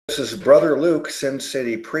This is Brother Luke, Sin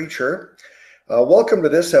City Preacher. Welcome to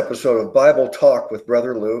this episode of Bible Talk with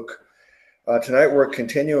Brother Luke. Tonight we're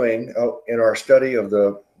continuing in our study of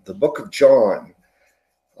the book of John.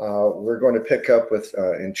 We're going to pick up with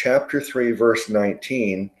in chapter 3, verse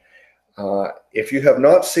 19. If you have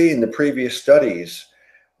not seen the previous studies,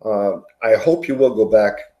 I hope you will go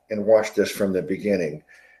back and watch this from the beginning.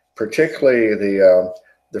 Particularly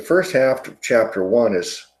the first half of chapter 1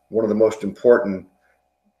 is one of the most important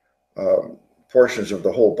portions of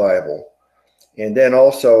the whole Bible, and then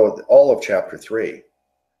also all of chapter 3.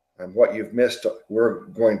 And what you've missed, we're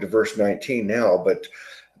going to verse 19 now, but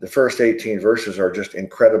the first 18 verses are just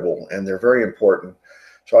incredible and they're very important.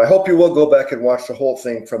 So I hope you will go back and watch the whole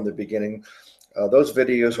thing from the beginning. Those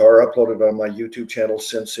videos are uploaded on my YouTube channel,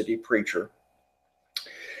 Sin City Preacher.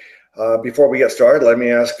 Before we get started, let me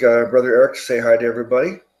ask Brother Eric to say hi to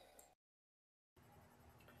everybody.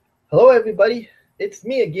 Hello, everybody. It's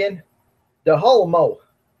me again, the Holomo.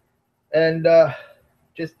 And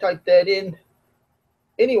just type that in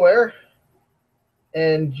anywhere,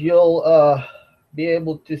 and you'll be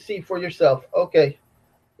able to see for yourself. Okay.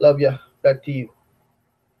 Love you. Back to you.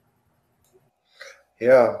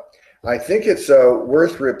 Yeah, I think it's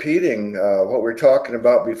worth repeating what we're talking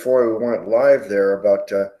about before we went live there about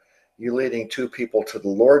you leading two people to the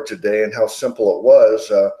Lord today and how simple it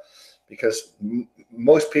was, because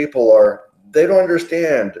most people they don't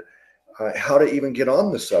understand how to even get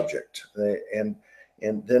on the subject, and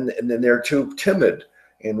then they're too timid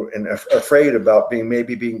and afraid about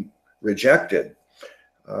being rejected.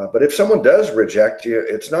 But if someone does reject you,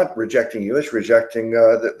 it's not rejecting you; it's rejecting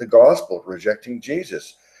the gospel, rejecting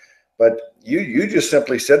Jesus. But you just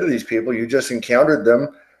simply said to these people, you just encountered them,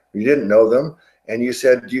 you didn't know them, and you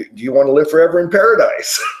said, "Do you want to live forever in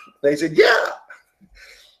paradise?" They said, "Yeah."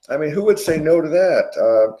 I mean, who would say no to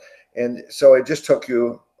that? And so it just took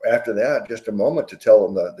you, after that, just a moment to tell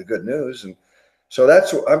them the good news. And so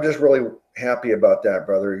I'm just really happy about that,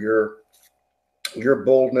 brother. Your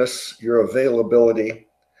boldness, your availability,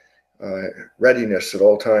 readiness at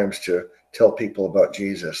all times to tell people about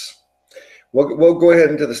Jesus. We'll go ahead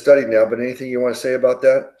into the study now, but anything you want to say about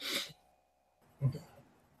that?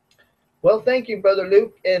 Well, thank you, Brother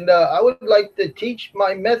Luke. And I would like to teach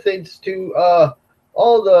my methods to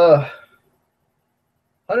all the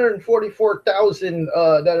 144,000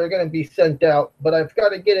 that are going to be sent out, but I've got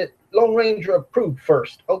to get it Lone Ranger approved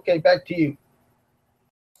first. Okay, back to you.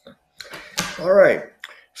 All right.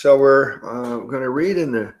 So we're going to read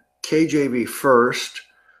in the KJV first,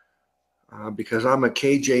 because I'm a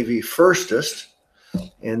KJV firstist,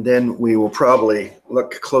 and then we will probably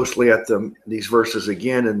look closely at these verses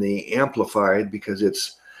again in the Amplified, because it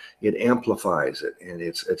amplifies it, and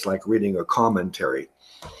it's like reading a commentary.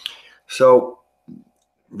 So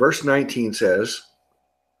verse 19 says,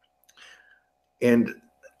 and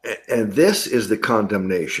this is the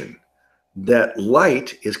condemnation, that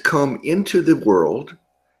light is come into the world,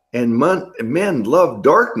 and men love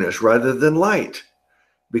darkness rather than light,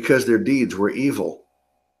 because their deeds were evil.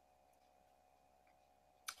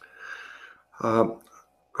 I'm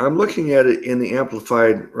looking at it in the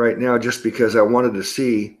Amplified right now just because I wanted to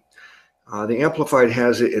see. The Amplified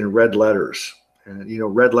has it in red letters, and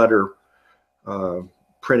red letter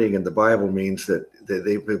printing in the Bible means that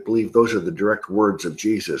they believe those are the direct words of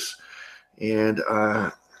Jesus. And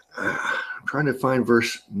I'm trying to find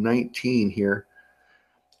verse 19 here.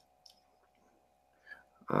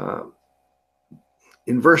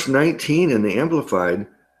 In verse 19 in the Amplified,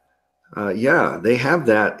 they have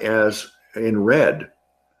that as in red.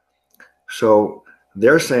 So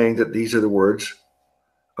they're saying that these are the words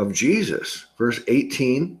of Jesus. Verse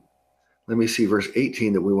 18, let me see verse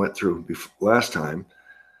 18 that we went through last time.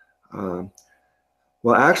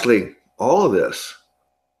 Well, actually, all of this,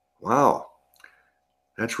 wow,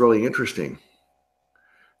 that's really interesting.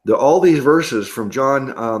 All these verses from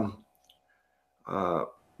John, are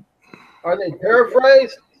they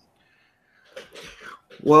paraphrased?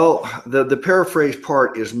 Well, the paraphrase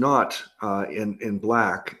part is not in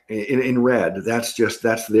black, in red. That's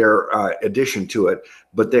their addition to it.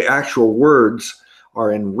 But the actual words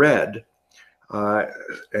are in red,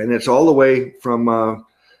 and it's all the way from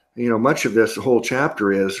much of this, the whole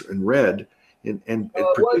chapter is in red, and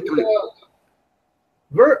particularly.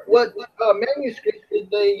 What manuscript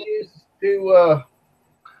did they use to?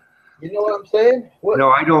 You know what I'm saying? No,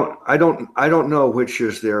 I don't know which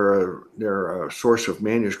is their source of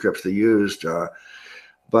manuscripts they used,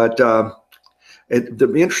 but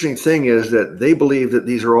the interesting thing is that they believe that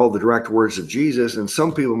these are all the direct words of Jesus, and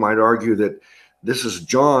some people might argue that this is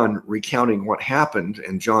John recounting what happened,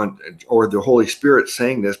 and John, or the Holy Spirit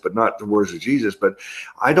saying this, but not the words of Jesus. But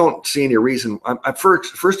I don't see any reason.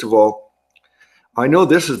 First of all, I know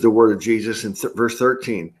this is the word of Jesus in verse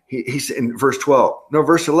 13. He's in verse 12. No,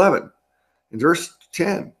 verse 11. In verse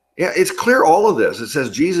 10. Yeah, it's clear, all of this. It says,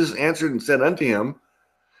 Jesus answered and said unto him,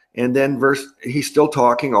 and then he's still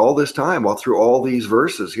talking all this time, all through all these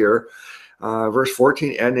verses here. Verse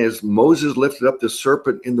 14, and as Moses lifted up the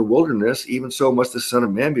serpent in the wilderness, even so must the Son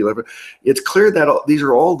of Man be lifted. It's clear that these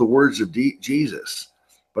are all the words of Jesus,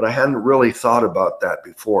 but I hadn't really thought about that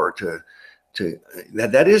before.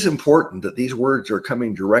 That is important, that these words are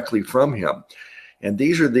coming directly from him. And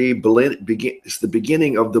these are it's the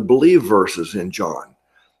beginning of the believe verses in John,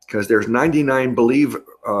 because there's 99 believe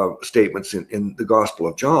statements in the Gospel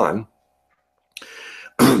of John.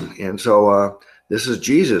 And so this is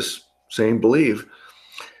Jesus saying believe.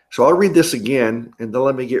 So I'll read this again, and then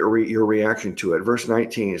let me get your reaction to it. Verse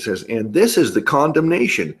 19, it says, and this is the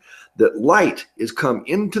condemnation, that light is come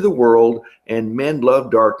into the world, and men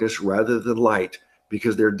love darkness rather than light,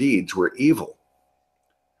 because their deeds were evil.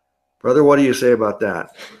 Brother, what do you say about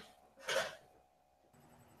that?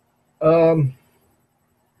 I'm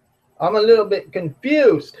a little bit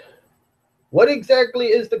confused. What exactly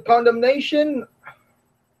is the condemnation?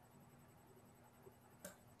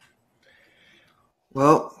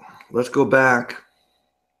 Well, let's go back.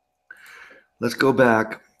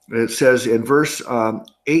 It says in verse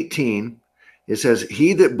 18, it says,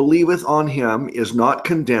 he that believeth on him is not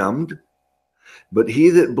condemned, but he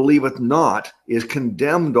that believeth not is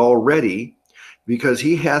condemned already, because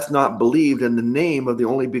he hath not believed in the name of the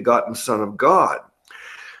only begotten Son of God.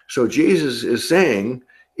 So Jesus is saying,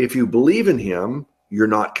 if you believe in him, you're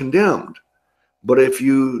not condemned. But if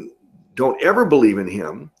you don't ever believe in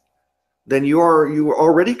him, then you are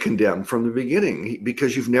already condemned from the beginning,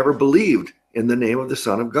 because you've never believed in the name of the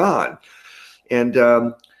Son of God. And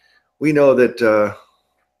we know that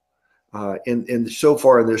in so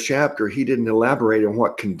far in this chapter, he didn't elaborate on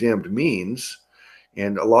what condemned means.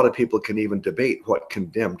 And a lot of people can even debate what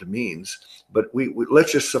condemned means. But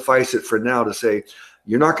let's just suffice it for now to say,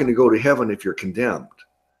 you're not going to go to heaven if you're condemned.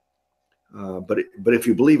 But if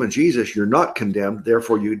you believe in Jesus, you're not condemned.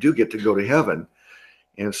 Therefore, you do get to go to heaven.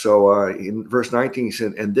 And so in verse 19, he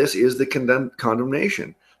said, and this is the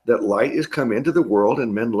condemnation, that light is come into the world,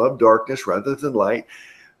 and men love darkness rather than light.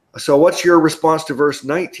 So what's your response to verse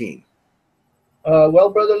 19? Well,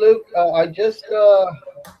 Brother Luke, I just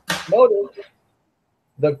noted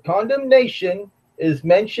the condemnation is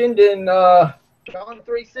mentioned in John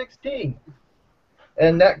 3:16.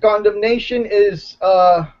 And that condemnation is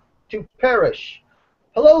to perish.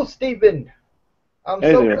 Hello, Stephen. I'm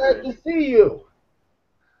so glad to see you.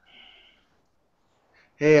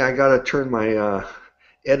 Hey, I got to turn my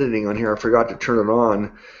editing on here. I forgot to turn it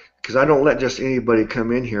on, because I don't let just anybody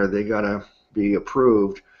come in here. They got to be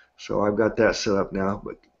approved. So I've got that set up now.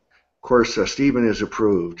 But, of course, Stephen is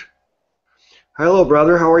approved. Hello,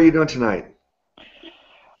 brother. How are you doing tonight?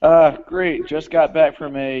 Great. Just got back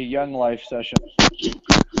from a Young Life session.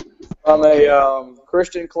 From a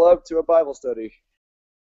Christian club to a Bible study.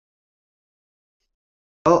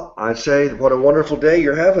 Well, I'd say what a wonderful day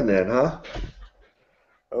you're having then, huh?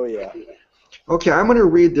 Oh, yeah. Okay, I'm going to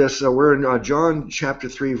read this. We're in John chapter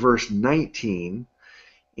 3, verse 19.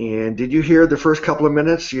 And did you hear the first couple of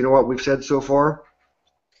minutes? You know what we've said so far?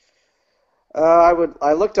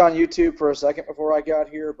 I looked on YouTube for a second before I got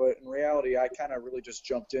here, but in reality, I kind of really just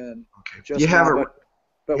jumped in. Okay. You haven't.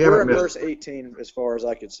 But we're in verse 18 as far as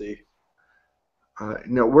I could see.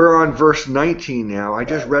 No, we're on verse 19 now. I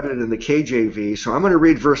just read it in the KJV, so I'm going to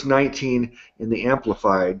read verse 19 in the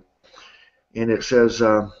Amplified. And it says,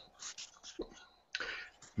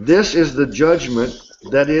 this is the judgment,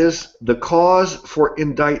 that is, the cause for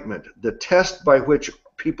indictment, the test by which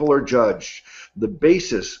people are judged, the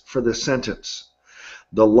basis for the sentence.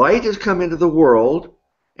 The light has come into the world,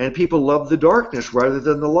 and people love the darkness rather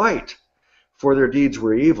than the light, for their deeds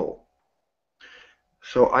were evil.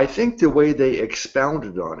 So I think the way they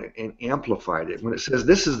expounded on it and amplified it, when it says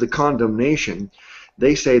this is the condemnation,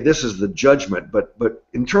 they say this is the judgment. But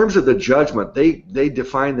in terms of the judgment, they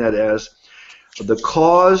define that as the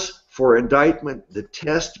cause for indictment, the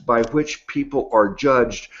test by which people are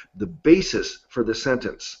judged, the basis for the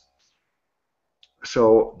sentence.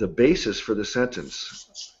 So the basis for the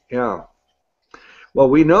sentence, yeah. Well,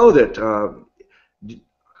 we know that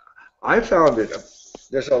I found that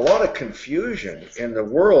there's a lot of confusion in the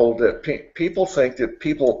world, that people think that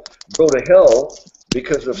people go to hell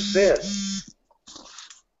because of sin.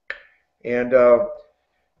 And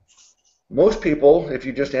most people, if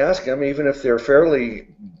you just ask them, even if they're fairly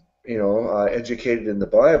educated in the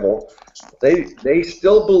Bible, they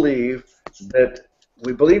still believe that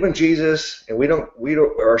we believe in Jesus and we don't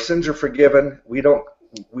our sins are forgiven. We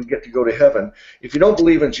get to go to heaven. If you don't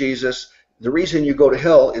believe in Jesus, the reason you go to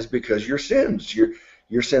hell is because your sins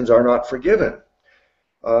are not forgiven.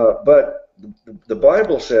 But the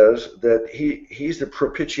Bible says that he's the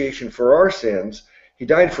propitiation for our sins. He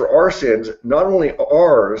died for our sins, not only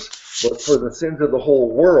ours, but for the sins of the whole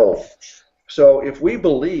world. So if we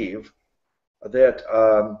believe that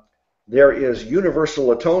there is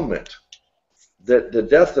universal atonement, that the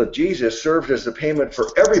death of Jesus served as the payment for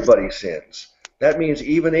everybody's sins, that means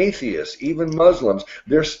even atheists, even Muslims,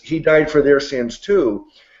 he died for their sins too,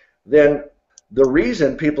 then the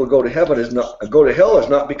reason people go to hell is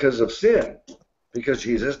not because of sin, because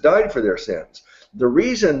Jesus died for their sins. The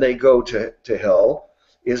reason they go to hell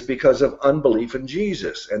is because of unbelief in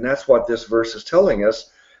Jesus. And that's what this verse is telling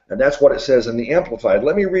us. And that's what it says in the Amplified.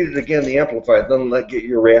 Let me read it again, the Amplified, then get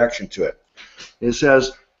your reaction to it. It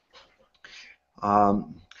says,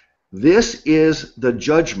 this is the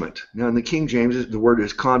judgment. Now in the King James, the word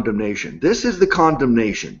is condemnation. This is the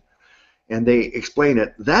condemnation. And they explain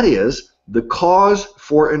it. That is the cause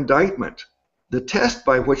for indictment, the test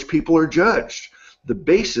by which people are judged, the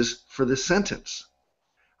basis for the sentence.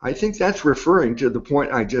 I think that's referring to the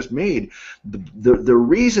point I just made. The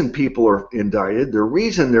reason people are indicted, the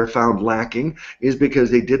reason they're found lacking, is because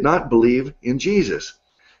they did not believe in Jesus.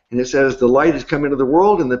 And it says, the light has come into the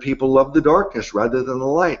world, and the people loved the darkness rather than the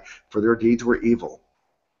light, for their deeds were evil.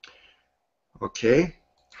 Okay?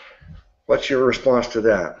 What's your response to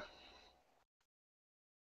that?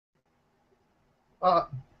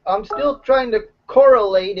 I'm still trying to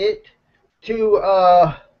correlate it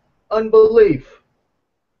to unbelief.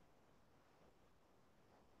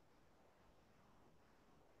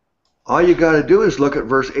 All you got to do is look at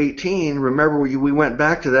verse 18. Remember, we went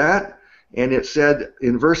back to that, and it said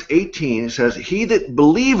in verse 18, it says, "He that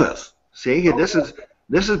believeth." See, this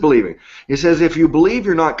is believing. It says, if you believe,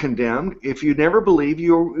 you're not condemned. If you never believe,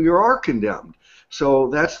 you are condemned. So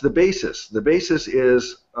that's the basis. The basis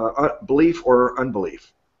is belief or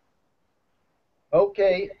unbelief.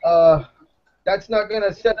 Okay, that's not going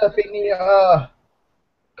to set up any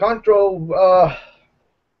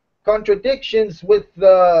contradictions with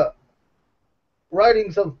the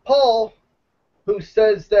writings of Paul, who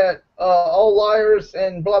says that all liars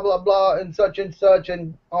and blah blah blah and such and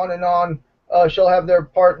on shall have their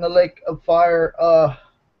part in the lake of fire,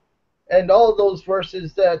 and all those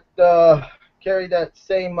verses that carry that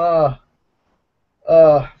same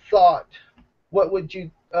thought. What would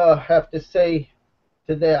you have to say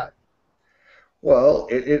to that? Well,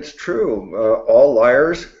 it's true. All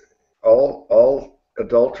liars, all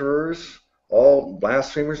adulterers, all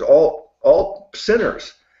blasphemers, all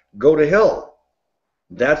sinners go to hell.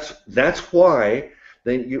 That's why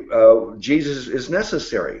Jesus is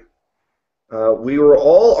necessary. We were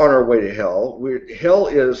all on our way to hell. Hell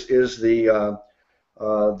is the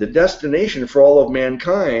destination for all of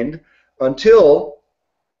mankind until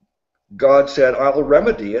God said, "I'll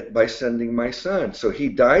remedy it by sending my Son." So He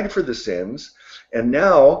died for the sins, and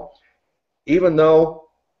now, even though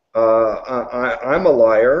I'm a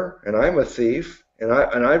liar and I'm a thief and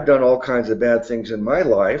I've done all kinds of bad things in my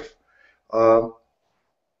life,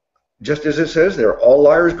 just as it says there, all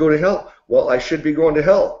liars go to hell. Well, I should be going to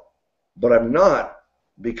hell, but I'm not,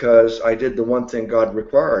 because I did the one thing God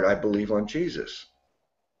required. I believe on Jesus.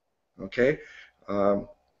 Okay,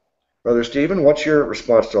 Brother Stephen, what's your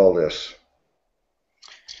response to all this?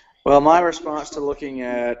 Well, my response to looking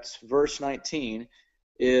at verse 19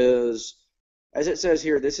 is, as it says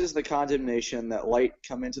here, this is the condemnation, that light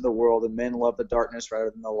come into the world and men love the darkness rather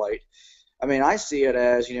than the light. I mean, I see it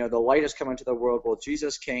as, the light has come into the world. Well,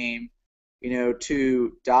 Jesus came,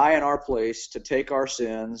 to die in our place, to take our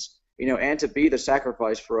sins, and to be the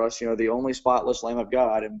sacrifice for us, the only spotless Lamb of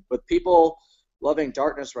God. And with people loving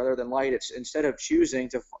darkness rather than light, it's instead of choosing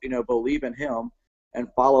to, believe in Him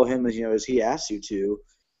and follow Him as He asks you to,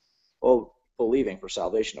 well, believing for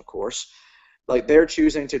salvation, of course, like they're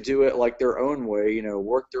choosing to do it like their own way,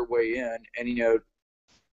 work their way in, and,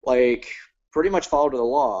 like pretty much follow to the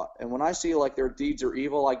law. And when I see like their deeds are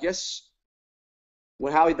evil, I guess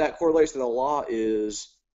how that correlates to the law is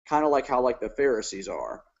kind of like how like the Pharisees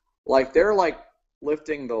are. Like they're like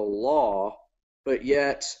lifting the law, but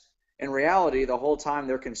yet in reality, the whole time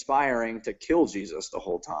they're conspiring to kill Jesus the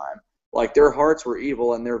whole time. Like their hearts were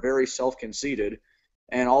evil and they're very self-conceited,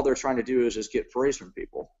 and all they're trying to do is just get praise from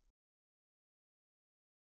people.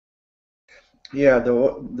 Yeah,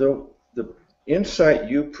 the insight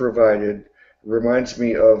you provided reminds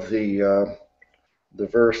me of the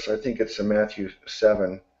verse. I think it's in Matthew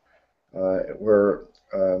 7, where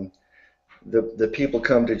the people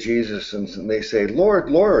come to Jesus and they say, Lord,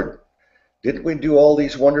 Lord, didn't we do all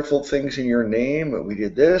these wonderful things in your name? We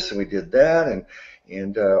did this and we did that,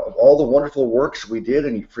 and all the wonderful works we did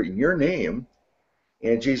in your name.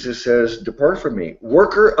 And Jesus says, depart from me,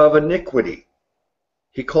 worker of iniquity.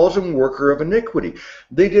 He calls them worker of iniquity.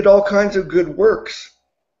 They did all kinds of good works.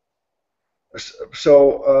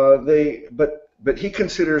 So but he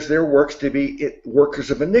considers their works to be workers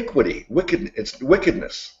of iniquity,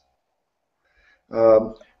 wickedness.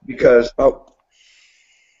 Because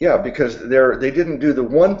they didn't do the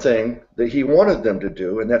one thing that he wanted them to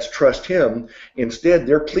do, and that's trust him. Instead,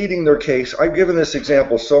 they're pleading their case. I've given this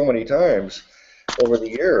example so many times over the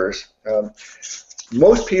years.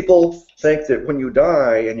 Most people think that when you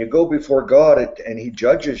die and you go before God and he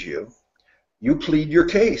judges you, you plead your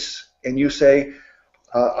case and you say,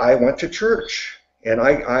 I went to church and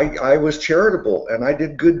I was charitable and I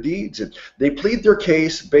did good deeds. And they plead their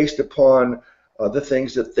case based upon the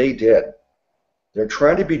things that they did. They're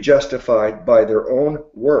trying to be justified by their own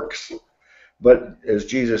works. But as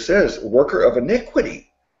Jesus says, worker of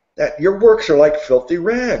iniquity, that your works are like filthy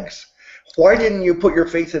rags. Why didn't you put your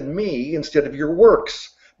faith in me instead of your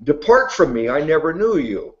works? Depart from me, I never knew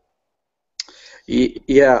you.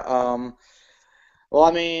 Yeah. Well,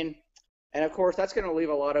 I mean, and of course that's going to leave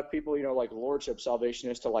a lot of people, like Lordship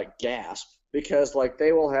Salvationists to like gasp, because like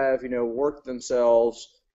they will have, worked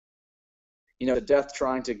themselves, to death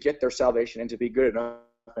trying to get their salvation and to be good enough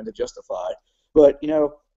and to justify. But,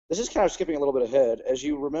 this is kind of skipping a little bit ahead. As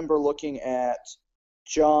you remember looking at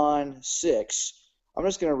John 6, I'm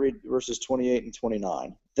just going to read verses 28 and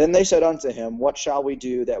 29. Then they said unto him, what shall we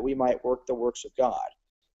do that we might work the works of God?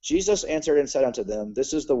 Jesus answered and said unto them,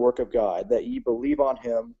 this is the work of God, that ye believe on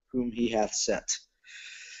him whom he hath sent.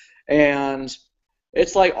 And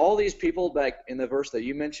it's like all these people back in the verse that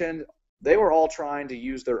you mentioned, they were all trying to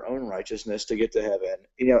use their own righteousness to get to heaven,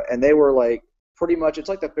 and they were like pretty much, it's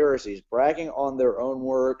like the Pharisees bragging on their own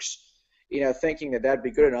works, thinking that that'd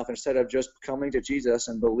be good enough instead of just coming to Jesus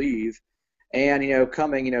and believe and,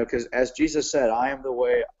 coming, because as Jesus said, I am the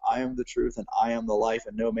way, I am the truth, and I am the life,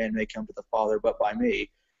 and no man may come to the Father but by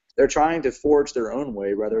me. They're trying to forge their own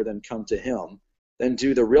way rather than come to him, than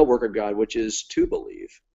do the real work of God, which is to believe,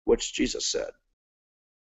 which Jesus said.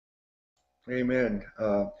 Amen.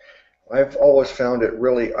 I've always found it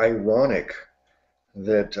really ironic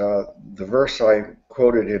that the verse I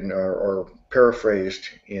quoted in or paraphrased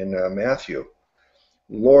in Matthew,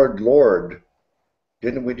 Lord, Lord,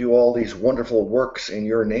 didn't we do all these wonderful works in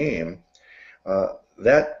your name?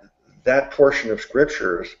 That portion of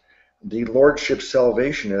scriptures, the Lordship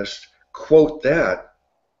Salvationists quote that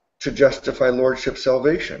to justify Lordship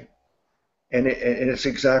salvation. And it's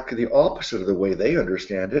exactly the opposite of the way they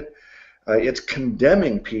understand it. It's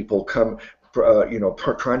condemning people trying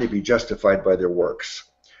to be justified by their works.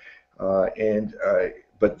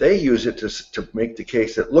 But they use it to make the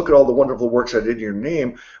case that, look at all the wonderful works I did in your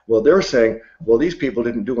name. Well, they're saying, well, these people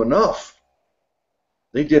didn't do enough.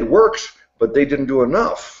 They did works, but they didn't do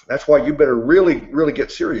enough. That's why you better really, really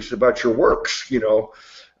get serious about your works,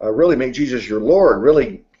 really make Jesus your Lord,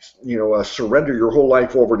 really, surrender your whole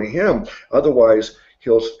life over to him. Otherwise,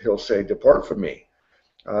 he'll say, depart from me.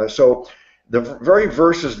 So the very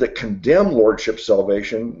verses that condemn Lordship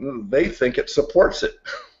salvation, they think it supports it.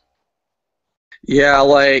 Yeah,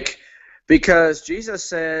 because Jesus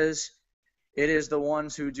says it is the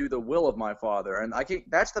ones who do the will of my Father, and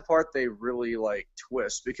that's the part they really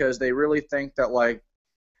twist, because they really think that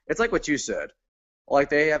it's like what you said,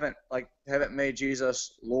 they haven't made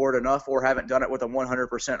Jesus Lord enough, or haven't done it with a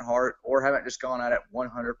 100% heart, or haven't just gone at it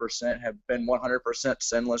 100%, have been 100%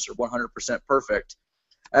 sinless or 100% perfect,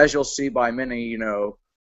 as you'll see by many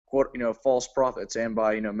quote, false prophets, and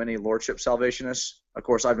by, many Lordship Salvationists. Of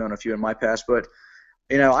course, I've known a few in my past, but,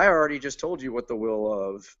 I already just told you what the will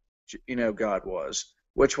of, God was,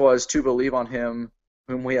 which was to believe on him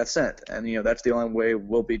whom we have sent. And, that's the only way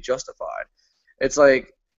we'll be justified. It's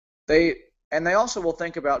like they also will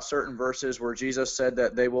think about certain verses where Jesus said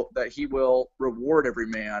that he will reward every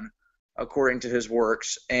man according to his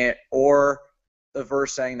works, or the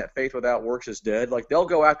verse saying that faith without works is dead. They'll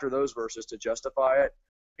go after those verses to justify it,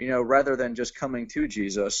 rather than just coming to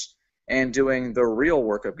Jesus and doing the real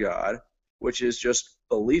work of God, which is just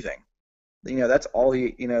believing. That's all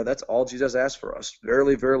that's all Jesus asked for us.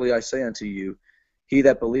 Verily, verily, I say unto you, he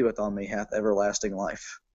that believeth on me hath everlasting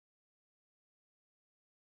life.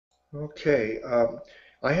 Okay.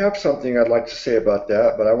 I have something I'd like to say about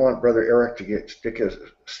that, but I want Brother Eric to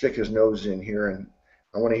stick his nose in here, and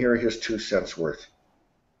I want to hear his 2 cents worth.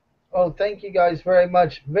 Oh, thank you guys very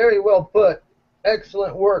much. Very well put.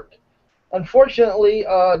 Excellent work. Unfortunately,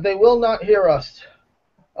 they will not hear us.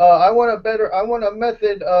 I want a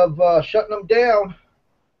method of shutting them down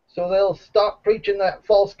so they'll stop preaching that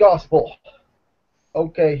false gospel.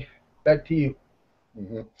 Okay, back to you.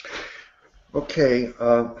 Mm-hmm. Okay,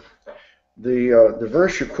 the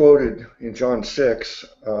verse you quoted in John 6,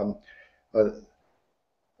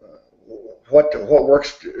 what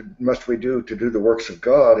works must we do to do the works of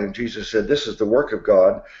God? And Jesus said, this is the work of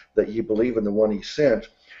God, that ye believe in the one he sent.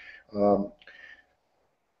 And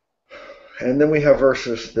then we have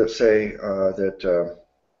verses that say that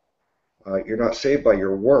you're not saved by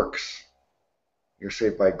your works, you're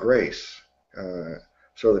saved by grace,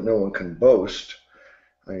 so that no one can boast.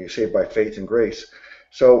 You're saved by faith and grace.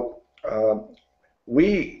 So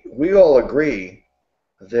we all agree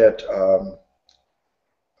that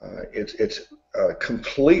it's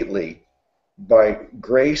completely by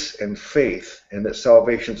grace and faith, and that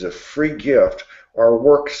salvation is a free gift. Our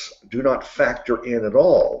works do not factor in at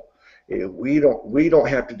all. We don't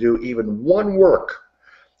have to do even one work.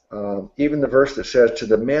 Even the verse that says, to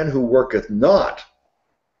the man who worketh not,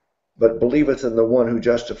 but believeth in the one who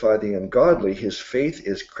justifieth the ungodly, his faith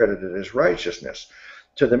is credited as righteousness.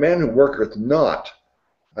 To the man who worketh not,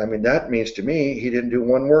 I mean, that means to me he didn't do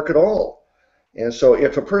one work at all. And so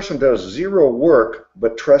if a person does zero work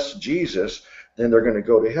but trusts Jesus, then they're going to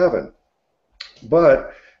go to heaven.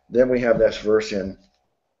 But then we have this verse in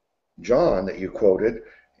John that you quoted,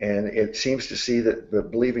 and it seems to see that the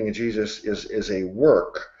believing in Jesus is a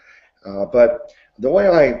work. But the way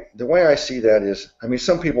I see that is, I mean,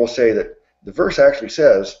 some people say that the verse actually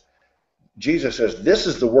says, Jesus says, this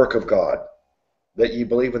is the work of God, that ye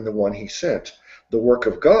believe in the one he sent, the work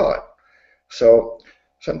of God. So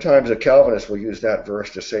sometimes a Calvinist will use that verse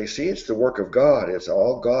to say, see, it's the work of God. It's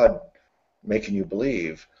all God making you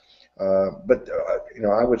believe. But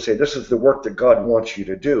I would say this is the work that God wants you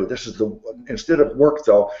to do. This is instead of work,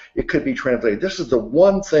 though, it could be translated, this is the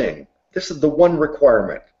one thing. This is the one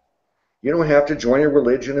requirement. You don't have to join a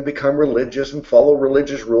religion and become religious and follow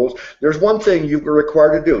religious rules. There's one thing you're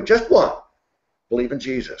required to do, just one: believe in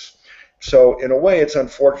Jesus. So in a way, it's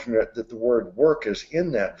unfortunate that the word work is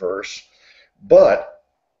in that verse, but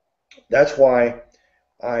that's why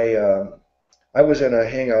I was in a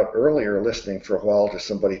hangout earlier listening for a while to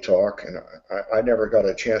somebody talk, and I never got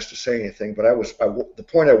a chance to say anything, but the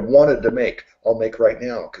point I wanted to make, I'll make right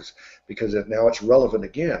now, because now it's relevant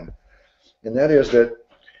again, and that is that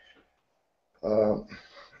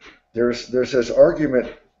there's this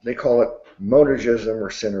argument, they call it monergism or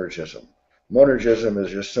synergism. Monergism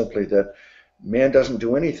is just simply that man doesn't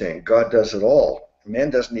do anything, God does it all.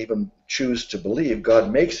 Man doesn't even choose to believe,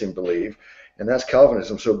 God makes him believe, and that's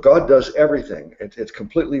Calvinism. So God does everything. It's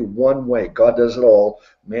completely one way. God does it all,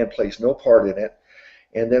 man plays no part in it.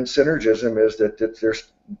 And then synergism is that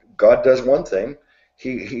God does one thing,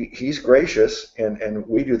 he's gracious, and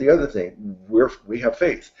we do the other thing. We have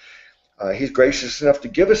faith. He's gracious enough to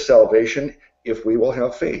give us salvation if we will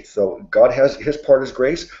have faith. So God has his part is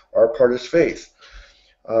grace, our part is faith.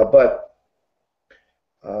 But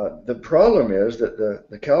the problem is that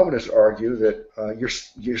the Calvinists argue that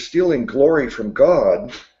you're stealing glory from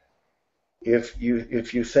God if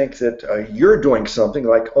you think that you're doing something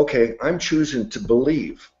like, okay, I'm choosing to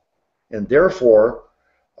believe, and therefore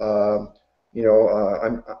I'm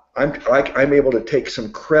able to take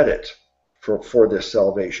some credit for this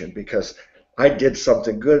salvation because I did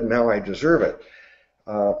something good and now I deserve it.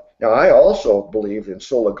 Now I also believe in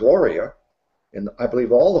sola gloria, and I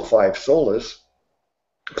believe all the five solas.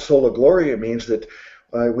 Sola gloria means that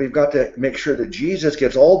we've got to make sure that Jesus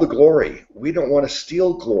gets all the glory. We don't want to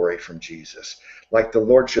steal glory from Jesus like the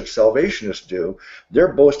Lordship Salvationists do.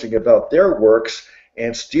 They're boasting about their works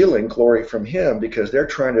and stealing glory from him because they're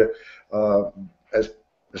trying to, as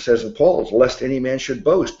it says in Paul's, lest any man should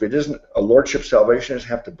boast. But isn't a Lordship Salvationist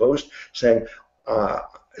have to boast saying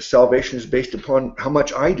salvation is based upon how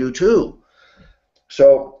much I do too?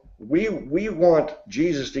 So we want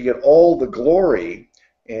Jesus to get all the glory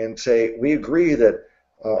and say we agree that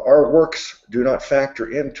our works do not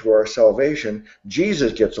factor into our salvation.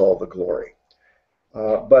 Jesus gets all the glory.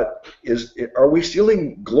 But are we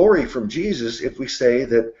stealing glory from Jesus if we say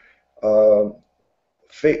that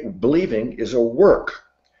believing is a work?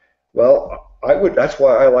 Well, that's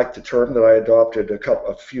why I like the term that I adopted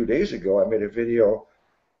a few days ago. I made a video.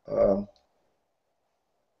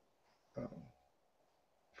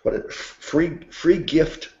 Free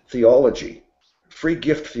gift theology. Free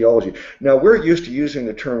gift theology. Now, we're used to using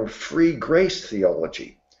the term free grace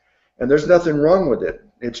theology, and there's nothing wrong with it.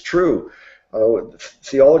 It's true.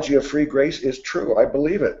 Theology of free grace is true. I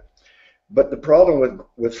believe it. But the problem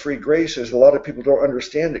with free grace is a lot of people don't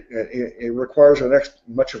understand it. It requires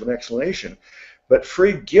much of an explanation. But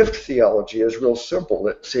free gift theology is real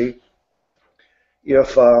simple. See,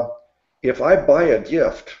 if I buy a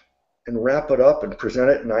gift and wrap it up and present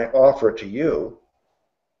it and I offer it to you,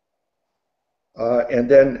 and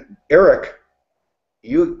then Eric,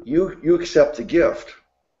 you accept the gift,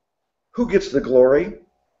 who gets the glory?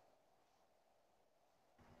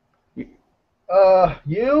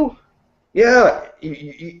 You? Yeah,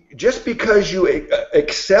 just because you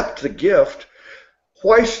accept the gift,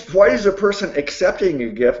 why does a person accepting a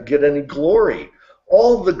gift get any glory?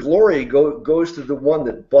 All the glory goes to the one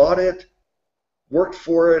that bought it, worked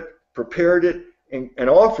for it, prepared it, and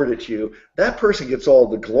offered it to you. That person gets all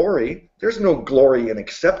the glory. There's no glory in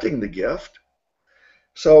accepting the gift.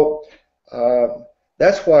 So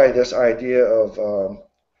that's why this idea of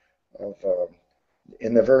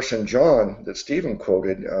in the verse in John that Stephen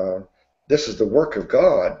quoted, this is the work of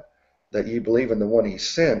God, that ye believe in the one he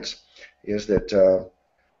sent, is that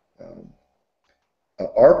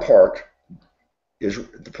our part is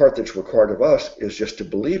the part that's required of us is just to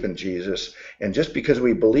believe in Jesus. And just because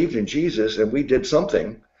we believed in Jesus and we did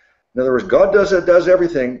something, in other words, God does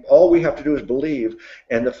everything. All we have to do is believe.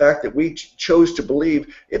 And the fact that we chose to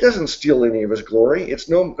believe, it doesn't steal any of his glory. It's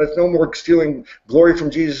no more stealing glory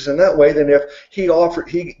from Jesus in that way than if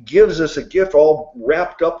he gives us a gift all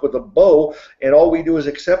wrapped up with a bow, and all we do is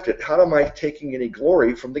accept it. How am I taking any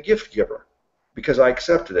glory from the gift giver? Because I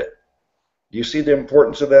accepted it. Do you see the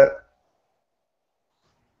importance of that?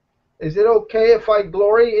 Is it okay if I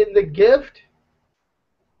glory in the gift?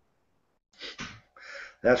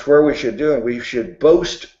 That's where we should do it. We should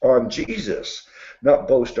boast on Jesus, not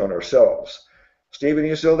boast on ourselves. Stephen,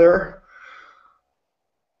 you still there?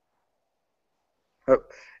 Oh,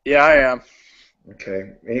 yeah, I am.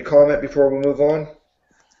 Okay. Any comment before we move on?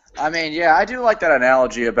 I mean, yeah, I do like that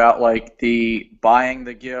analogy about like the buying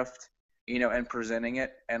the gift, and presenting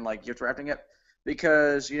it and like gift wrapping it,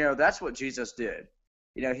 because that's what Jesus did.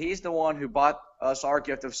 He's the one who bought us our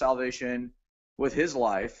gift of salvation with his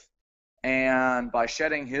life, and by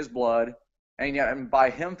shedding his blood, and by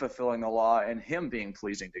him fulfilling the law and him being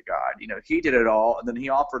pleasing to God, he did it all, and then he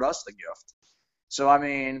offered us the gift. So I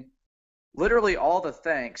mean, literally all the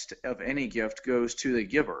thanks of any gift goes to the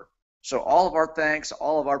giver. So all of our thanks,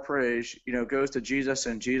 all of our praise, goes to Jesus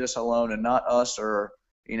and Jesus alone, and not us or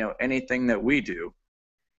anything that we do,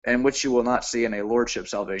 and which you will not see in a Lordship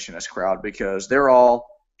Salvationist crowd, because they're all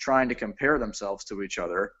trying to compare themselves to each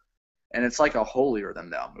other, and it's like a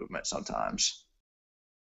holier-than-thou movement sometimes.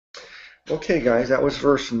 Okay, guys, that was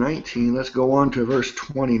verse 19. Let's go on to verse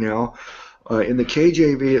 20 now. In the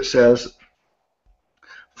KJV it says,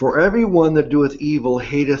 "For everyone that doeth evil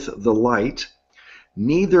hateth the light,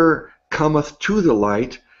 neither cometh to the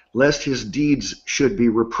light, lest his deeds should be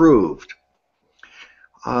reproved."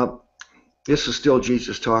 This is still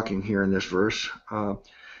Jesus talking here in this verse.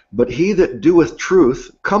 "But he that doeth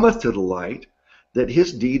truth cometh to the light, that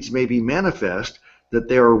his deeds may be manifest, that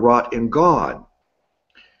they are wrought in God."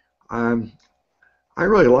 I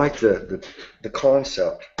really like the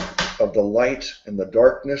concept of the light and the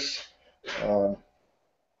darkness.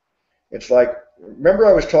 It's like, remember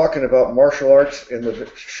I was talking about martial arts in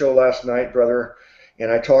the show last night, brother,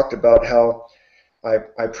 and I talked about how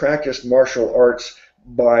I practiced martial arts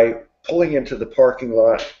by pulling into the parking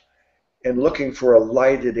lot and looking for a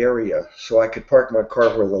lighted area so I could park my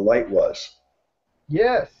car where the light was.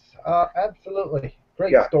 Yes, absolutely.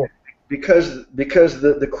 Great Yeah. story. Because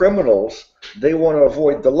the criminals, they want to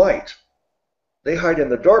avoid the light. They hide in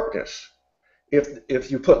the darkness. If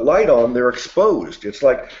you put light on, they're exposed. It's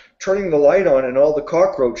like turning the light on and all the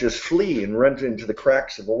cockroaches flee and run into the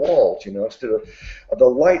cracks of the walls, instead of the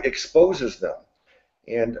light exposes them.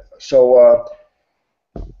 And so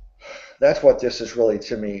that's what this is really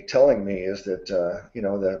telling me is that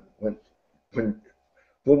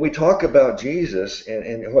when we talk about Jesus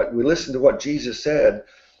and what we listen to what Jesus said,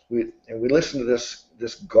 we listen to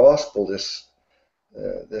this gospel, this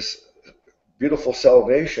beautiful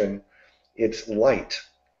salvation. It's light,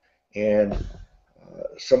 and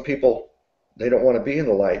some people, they don't want to be in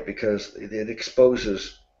the light because it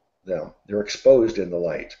exposes them. They're exposed in the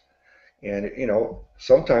light. And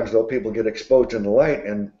sometimes though people get exposed in the light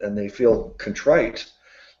and they feel contrite,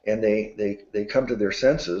 and they come to their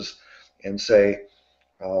senses and say,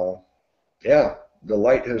 yeah, the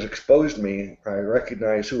light has exposed me. I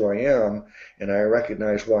recognize who I am, and I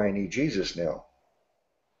recognize why I need Jesus now.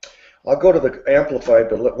 I'll go to the Amplified,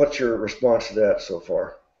 but what's your response to that so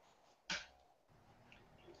far?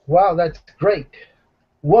 Wow, that's great.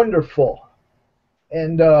 Wonderful.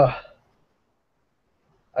 And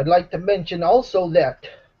I'd like to mention also that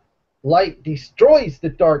light destroys the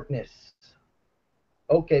darkness.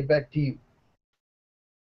 Okay, back to you.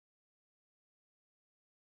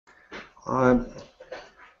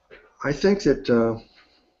 I think that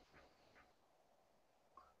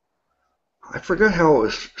I forgot how it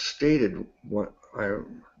was stated.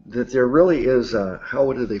 That there really is.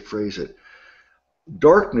 How did they phrase it?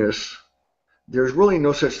 Darkness. There's really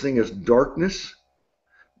no such thing as darkness.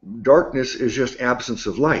 Darkness is just absence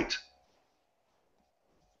of light.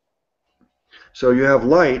 So you have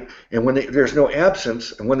light, and when there's no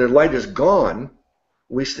absence, and when the light is gone,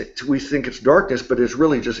 we think it's darkness, but it's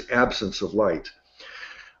really just absence of light.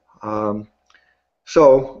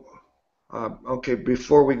 Okay,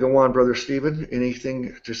 before we go on, Brother Stephen,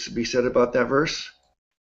 anything to be said about that verse?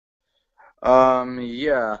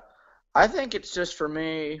 Yeah. I think it's just, for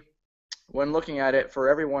me, when looking at it, for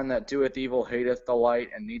everyone that doeth evil hateth the light,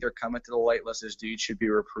 and neither cometh to the light, lest his deeds should be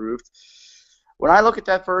reproved. When I look at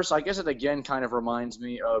that verse, I guess it again kind of reminds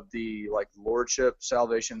me of the lordship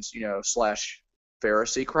salvations, slash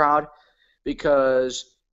Pharisee crowd,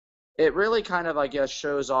 because it really kind of, I guess,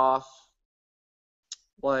 shows off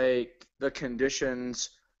the conditions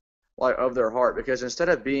of their heart, because instead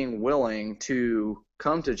of being willing to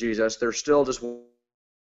come to Jesus, they're still just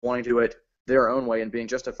wanting to do it their own way and being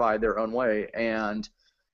justified their own way. And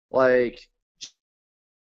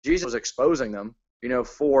Jesus was exposing them,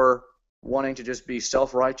 for wanting to just be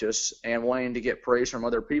self-righteous and wanting to get praise from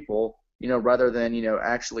other people, rather than,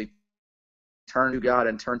 actually turn to God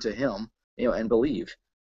and turn to Him, and believe.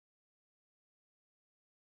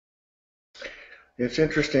 It's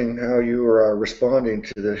interesting how you are responding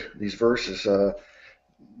to these verses.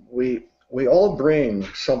 We all bring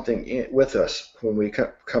something with us when we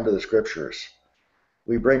come to the Scriptures.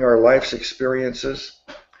 We bring our life's experiences.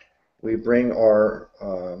 We bring our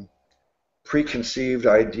preconceived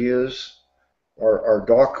ideas, our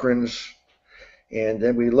doctrines, and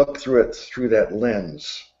then we look through it through that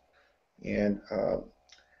lens. And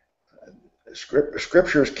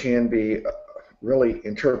Scriptures can be really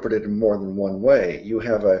interpreted in more than one way. You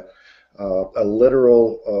have a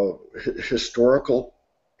literal historical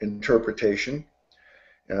interpretation,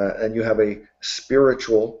 and you have a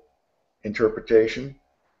spiritual interpretation,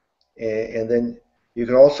 and then you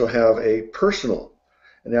can also have a personal.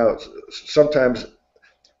 Now, sometimes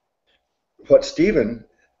what Stephen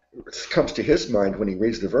comes to his mind when he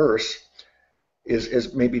reads the verse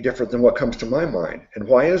is maybe different than what comes to my mind. And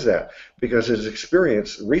why is that? Because his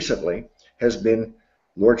experience recently has been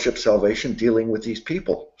lordship salvation, dealing with these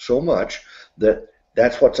people so much that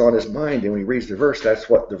that's what's on his mind. And when he reads the verse, that's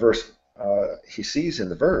what the verse he sees in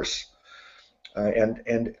the verse.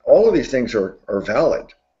 And all of these things are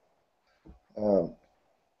valid. But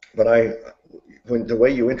when the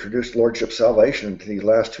way you introduced lordship salvation into these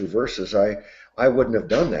last two verses, I wouldn't have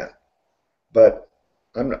done that. But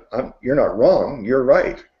you're not wrong. You're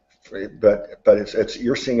right. But it's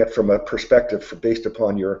you're seeing it from a perspective based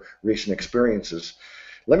upon your recent experiences.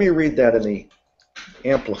 Let me read that in the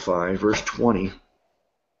Amplify, verse 20.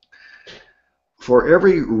 For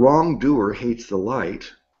every wrongdoer hates the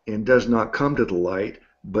light and does not come to the light,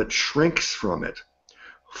 but shrinks from it,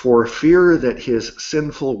 for fear that his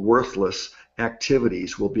sinful, worthless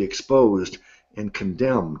activities will be exposed and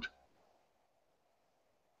condemned.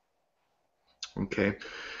 Okay,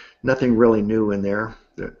 nothing really new in there.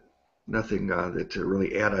 Nothing that to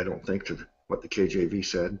really add, I don't think, to what the KJV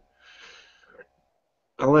said.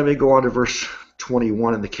 Now let me go on to verse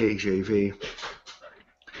 21 in the KJV.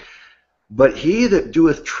 But he that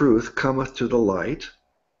doeth truth cometh to the light,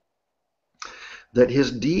 that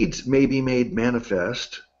his deeds may be made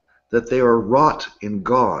manifest, that they are wrought in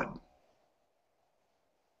God.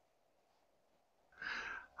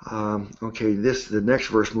 Okay, the next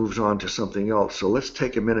verse moves on to something else. So let's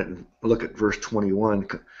take a minute and look at verse 21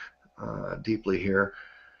 deeply here.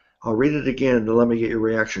 I'll read it again and let me get your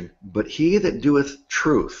reaction. But he that doeth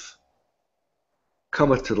truth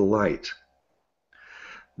cometh to the light,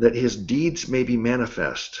 that his deeds may be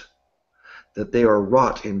manifest, that they are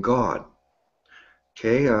wrought in God.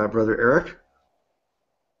 Okay, Brother Eric?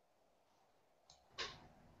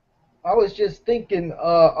 I was just thinking,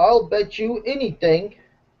 I'll bet you anything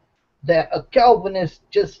that a Calvinist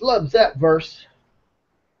just loves that verse.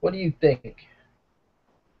 What do you think?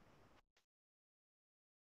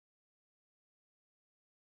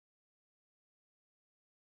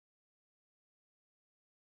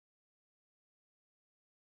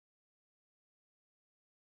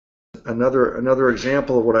 Another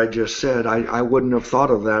example of what I just said. I wouldn't have thought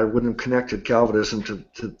of that. I wouldn't have connected Calvinism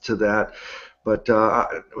to that. But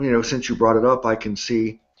since you brought it up, I can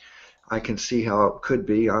see I can see how it could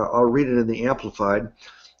be. I'll read it in the Amplified.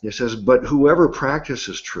 It says, "But whoever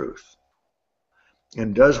practices truth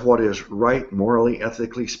and does what is right morally,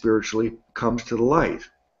 ethically, spiritually, comes to the light,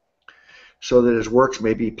 so that his works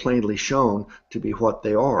may be plainly shown to be what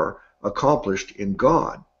they are, accomplished in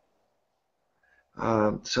God."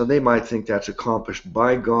 So they might think that's accomplished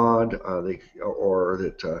by God, or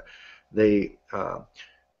that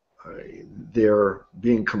they're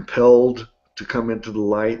being compelled to come into the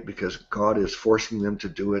light because God is forcing them to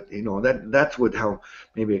do it. That's how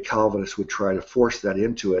maybe a Calvinist would try to force that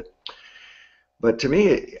into it. But to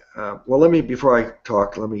me, before I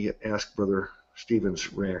talk, let me ask Brother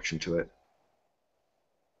Stephen's reaction to it.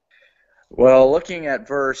 Well, looking at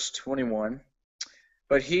verse 21,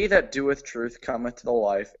 "But he that doeth truth cometh to the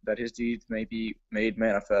life, that his deeds may be made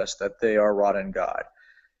manifest, that they are wrought in God."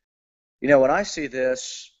 When I see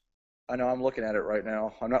this, I know I'm looking at it right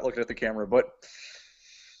now. I'm not looking at the camera, but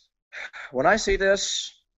when I see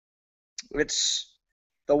this, it's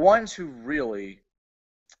the ones who really,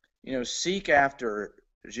 seek after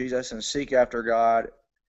Jesus and seek after God,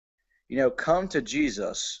 come to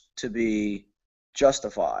Jesus to be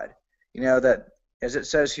justified. That, as it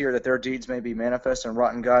says here, that their deeds may be manifest and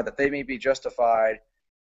wrought in God, that they may be justified,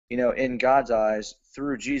 in God's eyes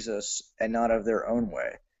through Jesus and not of their own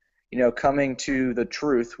way. Coming to the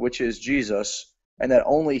truth, which is Jesus, and that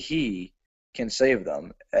only He can save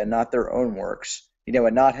them and not their own works,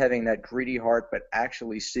 and not having that greedy heart, but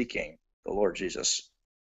actually seeking the Lord Jesus.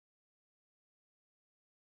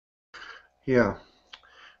 Yeah.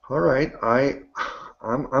 All right.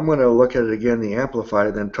 I'm going to look at it again, the Amplified,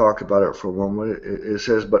 and then talk about it for a moment. It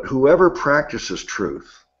says, "But whoever practices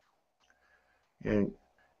truth," and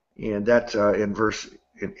that in verse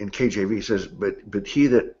in KJV says, "But he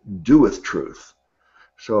that doeth truth."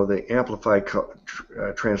 So the Amplified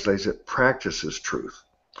translates it, "practices truth,"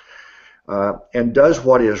 and does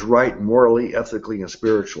what is right morally, ethically, and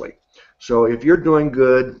spiritually. So if you're doing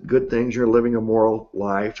good things, you're living a moral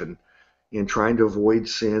life, and in trying to avoid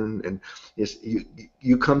sin, and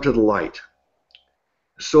you come to the light,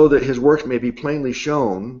 so that his works may be plainly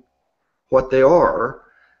shown what they are,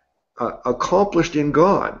 accomplished in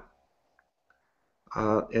God.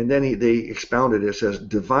 And then they expounded it. It says,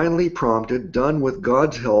 "divinely prompted, done with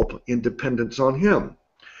God's help, in dependence on Him."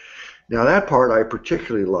 Now that part I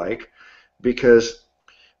particularly like, because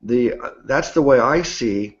that's the way I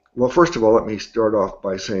see. Well, first of all, let me start off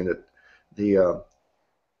by saying that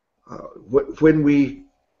when we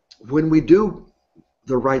do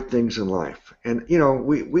the right things in life, and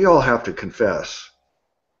we all have to confess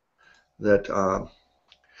that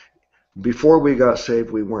before we got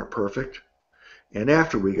saved we weren't perfect, and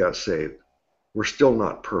after we got saved we're still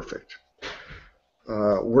not perfect.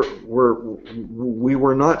 We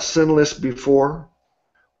were not sinless before,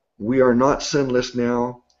 we are not sinless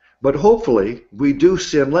now, but hopefully we do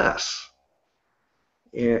sin less.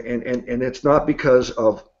 And it's not because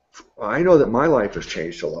of, I know that my life has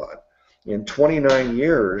changed a lot. In 29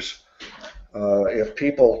 years, if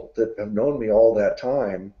people that have known me all that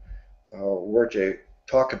time were to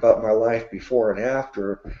talk about my life before and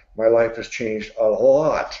after, my life has changed a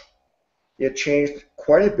lot. It changed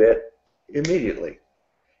quite a bit immediately,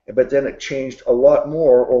 but then it changed a lot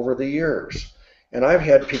more over the years. And I've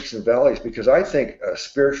had peaks and valleys, because I think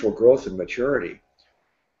spiritual growth and maturity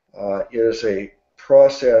is a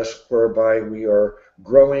process whereby we are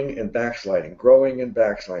growing and backsliding, growing and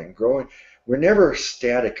backsliding, growing. We're never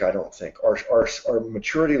static, I don't think. Our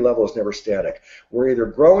maturity level is never static. We're either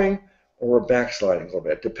growing or we're backsliding a little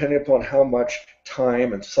bit, depending upon how much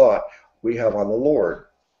time and thought we have on the Lord.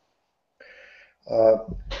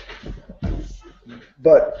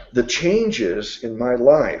 But the changes in my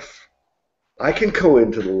life, I can go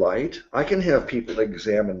into the light. I can have people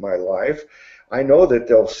examine my life. I know that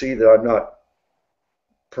they'll see that I'm not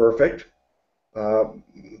perfect.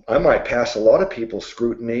 I might pass a lot of people's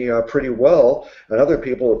scrutiny pretty well, and other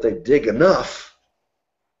people, if they dig enough,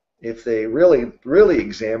 if they really, really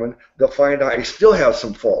examine, they'll find I still have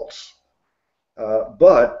some faults.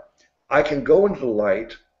 But I can go into the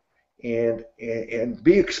light and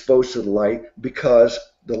be exposed to the light, because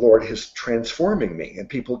the Lord is transforming me, and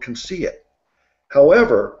people can see it.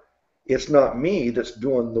 However, it's not me that's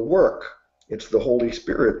doing the work. It's the Holy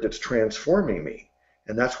Spirit that's transforming me.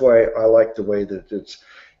 And that's why I like the way that it's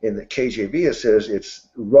in the KJV. It says it's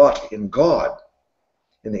wrought in God.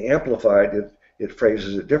 In the Amplified, it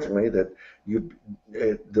phrases it differently, that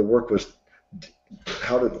the work was,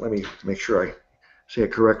 let me make sure I say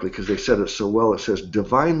it correctly, because they said it so well. It says,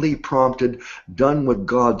 divinely prompted, done with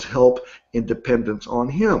God's help, in dependence on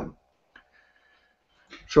Him.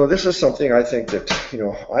 So this is something I think that,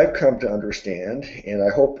 I've come to understand, and I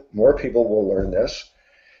hope more people will learn this,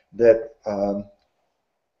 that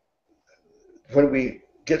when we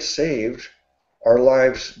get saved, our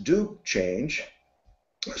lives do change.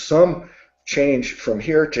 Some change from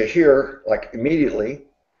here to here, like immediately.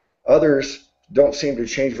 Others don't seem to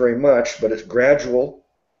change very much, but it's gradual.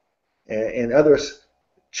 And others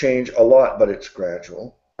change a lot, but it's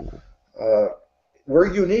gradual.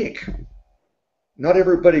 We're unique. Not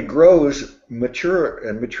everybody grows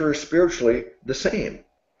mature spiritually the same.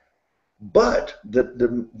 But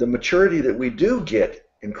the maturity that we do get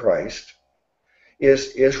in Christ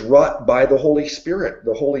is wrought by the Holy Spirit.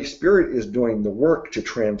 The Holy Spirit is doing the work to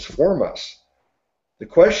transform us. The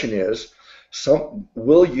question is,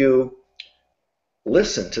 will you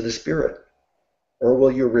listen to the Spirit, or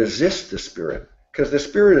will you resist the Spirit? Because the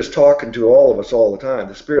Spirit is talking to all of us all the time.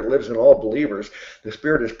 The Spirit lives in all believers. The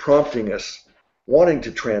Spirit is prompting us, wanting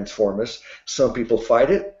to transform us. Some people fight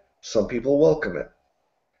it, some people welcome it.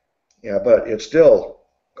 Yeah, but it's still,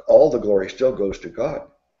 all the glory still goes to God.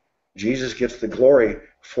 Jesus gets the glory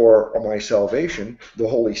for my salvation. The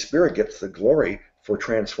Holy Spirit gets the glory for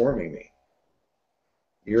transforming me.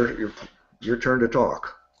 Your turn to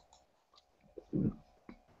talk.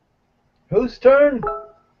 Whose turn?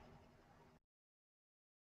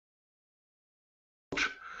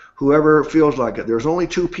 Whoever feels like it. There's only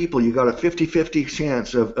two people. You got a 50-50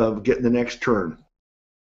 chance of getting the next turn.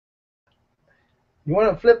 You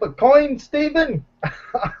want to flip a coin, Stephen?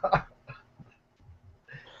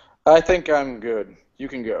 I think I'm good. You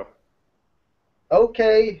can go.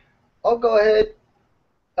 Okay, I'll go ahead.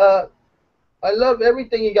 I love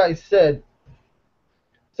everything you guys said.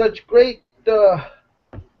 Such great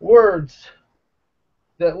words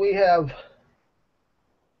that we have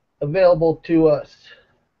available to us.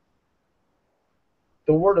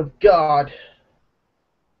 The Word of God.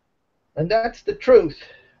 And that's the truth.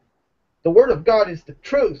 The Word of God is the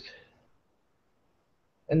truth.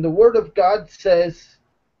 And the Word of God says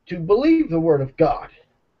to believe the Word of God.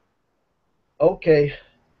 Okay,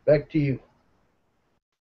 back to you.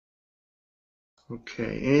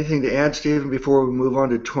 Okay, anything to add, Stephen, before we move on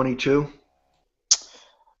to 22?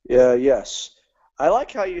 Yes. I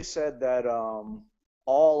like how you said that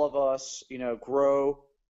all of us, grow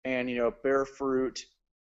and, bear fruit,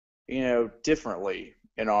 differently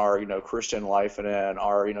in our, Christian life and in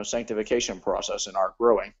our, sanctification process and our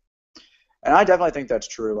growing. And I definitely think that's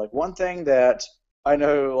true. Like, one thing that I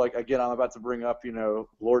know, like, again, I'm about to bring up,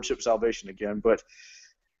 lordship salvation again, but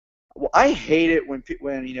I hate it when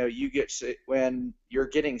when you're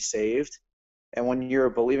getting saved and when you're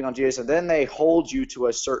believing on Jesus, and then they hold you to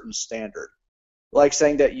a certain standard, like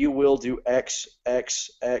saying that you will do X,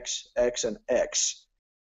 X, X, X, and X,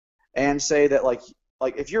 and say that like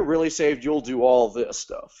if you're really saved, you'll do all this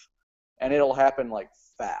stuff, and it'll happen like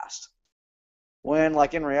fast. When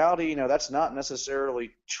like in reality, that's not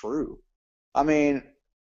necessarily true. I mean,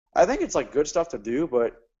 I think it's like good stuff to do,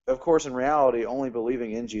 but of course, in reality, only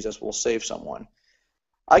believing in Jesus will save someone.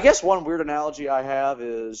 I guess one weird analogy I have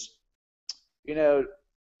is,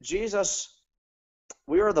 Jesus,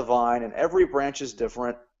 we are the vine, and every branch is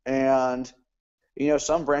different, and,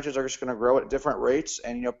 some branches are just going to grow at different rates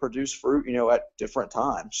and, produce fruit, at different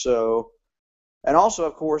times. So, and also,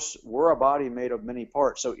 of course, we're a body made of many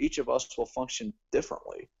parts, so each of us will function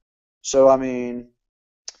differently. So, I mean,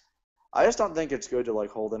 I just don't think it's good to like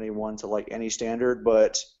hold anyone to like any standard,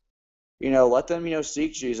 but let them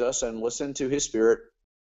seek Jesus and listen to his Spirit,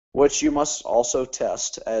 which you must also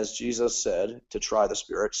test, as Jesus said, to try the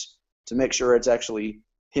spirits to make sure it's actually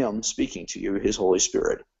him speaking to you, his Holy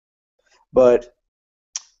Spirit. But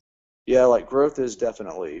yeah, like growth is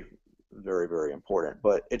definitely very, very important,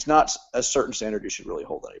 but it's not a certain standard you should really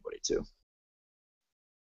hold anybody to.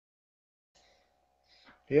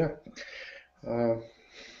 Yeah.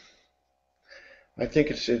 I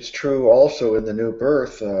think it's true also in the new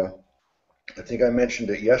birth. I think I mentioned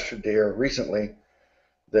it yesterday or recently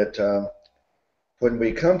that when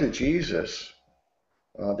we come to Jesus,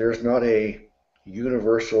 there's not a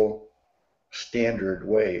universal standard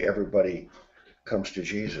way everybody comes to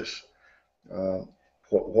Jesus.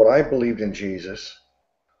 What I believed in Jesus,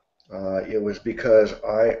 it was because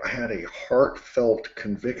I had a heartfelt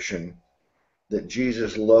conviction that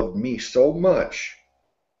Jesus loved me so much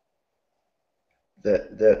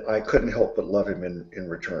that I couldn't help but love him in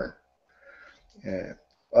return.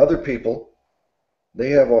 Other people, they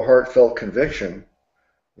have a heartfelt conviction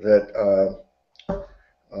that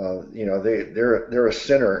They're a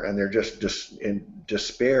sinner, and they're just in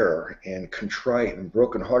despair and contrite and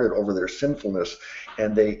brokenhearted over their sinfulness,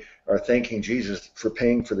 and they are thanking Jesus for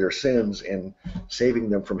paying for their sins and saving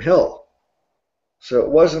them from hell. So it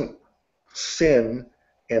wasn't sin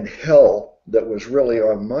and hell that was really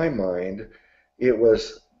on my mind. It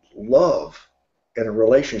was love and a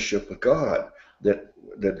relationship with God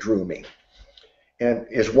that drew me. And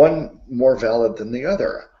is one more valid than the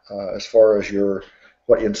other as far as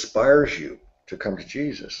what inspires you to come to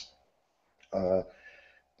Jesus?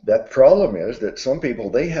 That problem is that some people,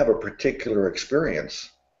 they have a particular experience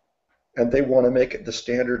and they want to make it the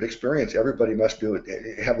standard experience. Everybody must do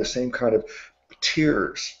it, have the same kind of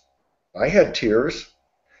tears. I had tears,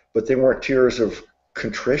 but they weren't tears of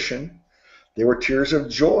contrition. They were tears of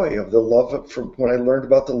joy, of the love from when I learned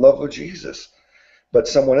about the love of Jesus. But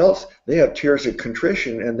someone else, they have tears of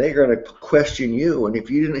contrition, and they're going to question you. And if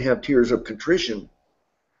you didn't have tears of contrition,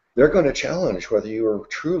 they're going to challenge whether you are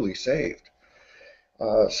truly saved.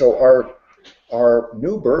 So our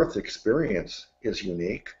new birth experience is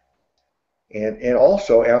unique. And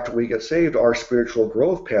also, after we get saved, our spiritual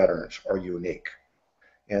growth patterns are unique.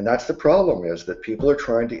 And that's the problem, is that people are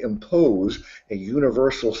trying to impose a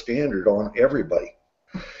universal standard on everybody.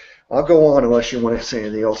 I'll go on unless you want to say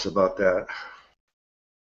anything else about that.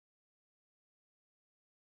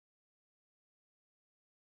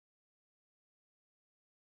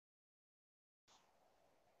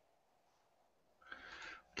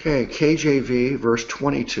 Okay, KJV, verse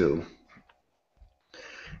 22.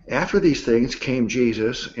 After these things came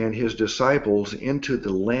Jesus and his disciples into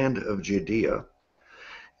the land of Judea,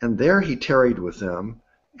 and there he tarried with them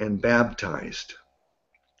and baptized.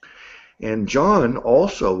 And John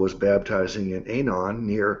also was baptizing in Aenon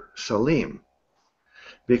near Salim,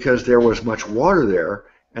 because there was much water there,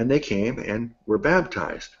 and they came and were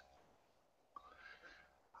baptized.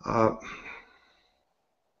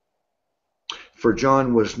 For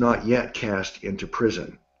John was not yet cast into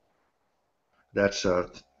prison. That's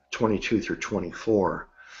 22 through 24.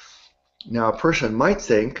 Now, a person might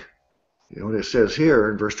think, what it says here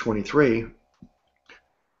in verse 23,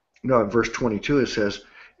 in verse 22 it says,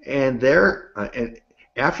 and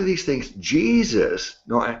after these things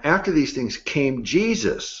came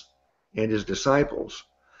Jesus and his disciples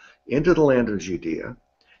into the land of Judea,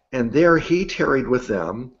 and there he tarried with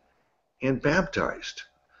them and baptized.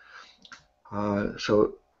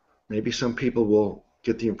 So maybe some people will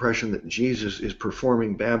get the impression that Jesus is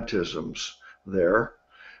performing baptisms there.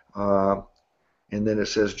 And then it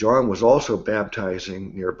says John was also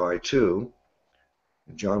baptizing nearby too.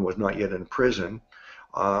 John was not yet in prison.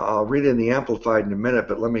 I'll read it in the Amplified in a minute,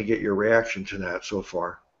 but let me get your reaction to that so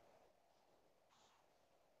far.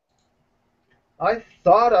 I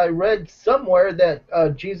thought I read somewhere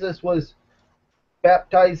that Jesus was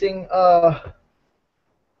baptizing,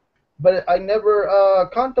 but I never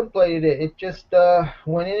contemplated it. It just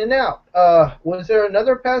went in and out. Was there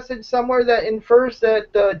another passage somewhere that infers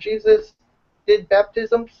that Jesus did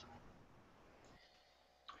baptisms?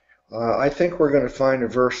 I think we're going to find a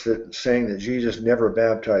verse that's saying that Jesus never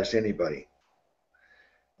baptized anybody.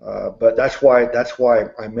 But that's why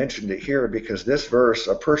I mentioned it here, because this verse,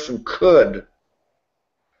 a person could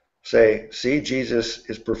say, see, Jesus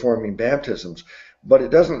is performing baptisms, but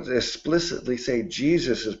it doesn't explicitly say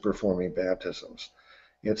Jesus is performing baptisms.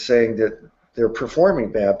 It's saying that they're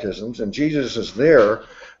performing baptisms and Jesus is there,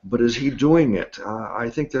 but is he doing it? I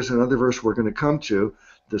think there's another verse we're going to come to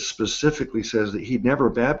that specifically says that he never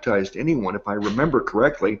baptized anyone, if I remember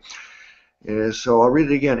correctly. So I'll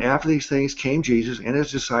read it again. After these things came Jesus and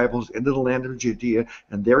his disciples into the land of Judea,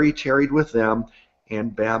 and there he tarried with them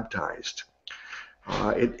and baptized.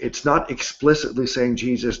 It's not explicitly saying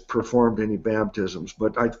Jesus performed any baptisms,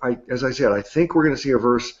 but as I said, I think we're going to see a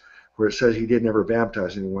verse where it says he did never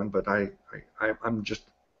baptize anyone, but I'm just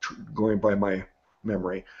going by my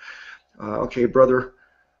memory. Okay, Brother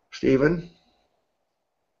Stephen.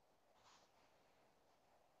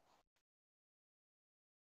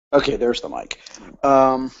 Okay, there's the mic.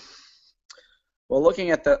 Well,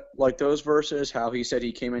 looking at those verses, how he said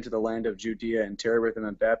he came into the land of Judea and tarried with them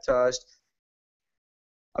and baptized.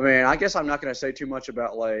 I mean, I guess I'm not going to say too much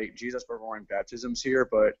about Jesus performing baptisms here,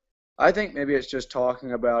 but I think maybe it's just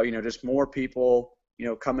talking about just more people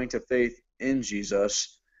coming to faith in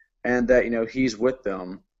Jesus, and that he's with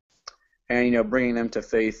them, and bringing them to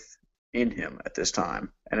faith in him at this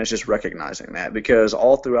time, and it's just recognizing that, because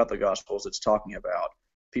all throughout the Gospels it's talking about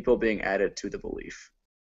people being added to the belief.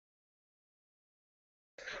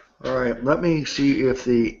 All right, let me see if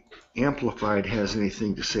the Amplified has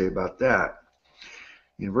anything to say about that.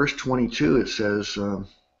 In verse 22 it says,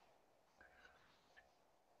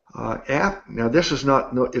 Now this is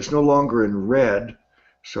not, it's no longer in red,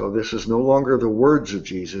 so this is no longer the words of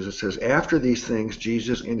Jesus. It says, after these things,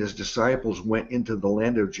 Jesus and his disciples went into the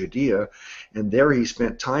land of Judea, and there he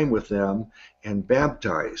spent time with them and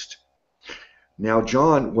baptized. Now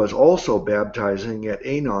John was also baptizing at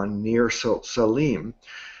Aenon near Salim,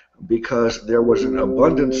 because there was an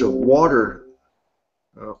abundance of water.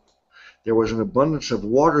 There was an abundance of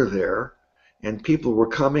water there, and people were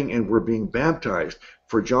coming and were being baptized,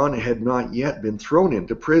 for John had not yet been thrown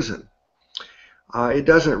into prison. It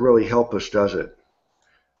doesn't really help us, does it?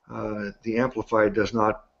 The Amplified does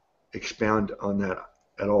not expound on that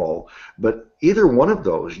at all. But either one of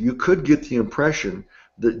those, you could get the impression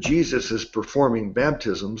that Jesus is performing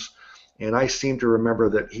baptisms, and I seem to remember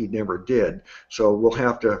that he never did. So we'll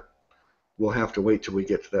have to wait till we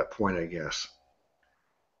get to that point, I guess.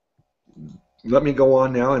 Let me go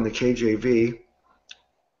on now in the KJV.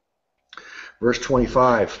 Verse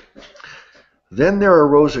 25. Then there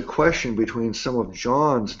arose a question between some of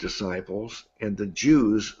John's disciples and the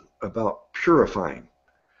Jews about purifying.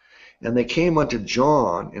 And they came unto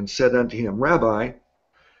John and said unto him, Rabbi,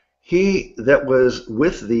 he that was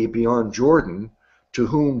with thee beyond Jordan, to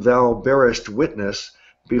whom thou bearest witness,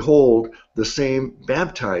 behold, the same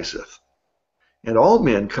baptizeth, and all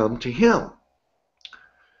men come to him.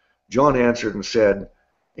 John answered and said,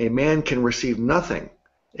 a man can receive nothing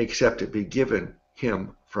except it be given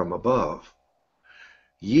him from above.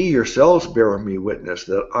 Ye yourselves bear me witness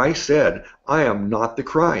that I said, I am not the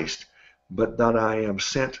Christ, but that I am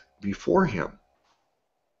sent before him.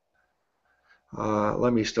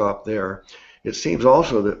 Let me stop there. It seems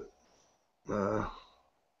also that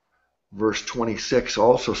verse 26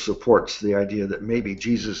 also supports the idea that maybe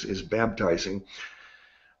Jesus is baptizing.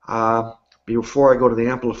 Before I go to the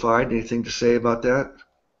Amplified, anything to say about that?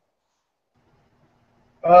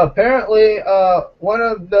 Apparently, one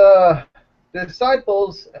of the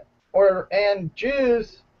disciples and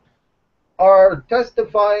Jews are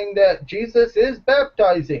testifying that Jesus is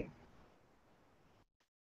baptizing.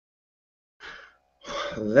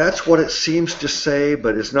 That's what it seems to say,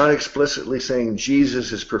 but it's not explicitly saying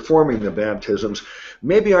Jesus is performing the baptisms.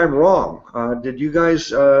 Maybe I'm wrong. Did you guys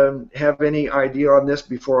have any idea on this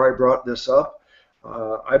before I brought this up?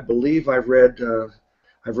 I believe I've read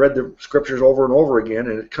the scriptures over and over again,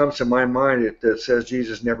 and it comes to my mind that says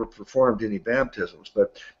Jesus never performed any baptisms,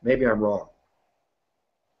 but maybe I'm wrong.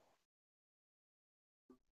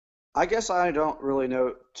 I guess I don't really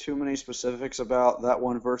know too many specifics about that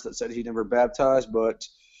one verse that said he never baptized, but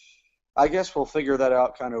I guess we'll figure that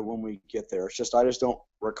out kind of when we get there. It's just I just don't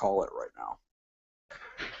recall it right now.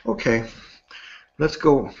 Okay, let's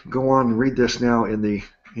go on and read this now in the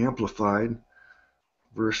Amplified,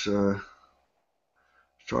 verse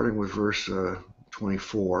starting with verse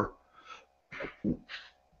 24,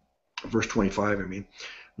 verse 25, I mean.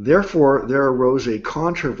 Therefore, there arose a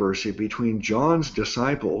controversy between John's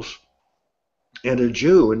disciples and a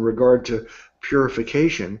Jew in regard to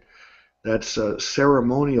purification, that's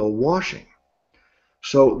ceremonial washing.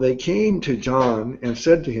 So they came to John and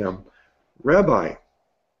said to him, Rabbi,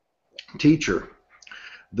 teacher,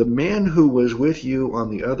 the man who was with you on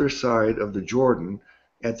the other side of the Jordan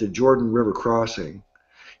at the Jordan River crossing,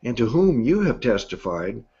 and to whom you have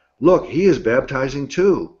testified, look, he is baptizing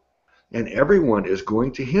too, and everyone is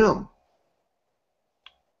going to him.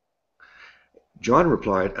 John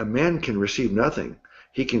replied, a man can receive nothing.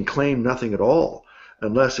 He can claim nothing at all,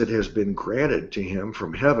 unless it has been granted to him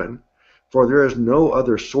from heaven, for there is no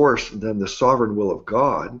other source than the sovereign will of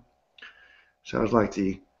God. Sounds like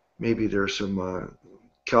maybe there's some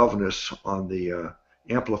Calvinists on the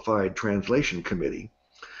Amplified Translation Committee.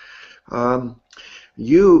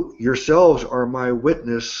 You yourselves are my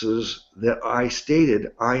witnesses that I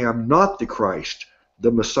stated, I am not the Christ,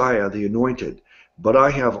 the Messiah, the Anointed, but I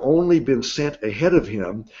have only been sent ahead of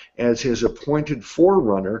him as his appointed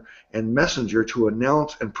forerunner and messenger to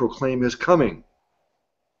announce and proclaim his coming.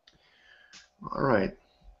 All right,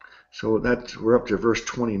 so we're up to verse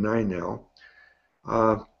 29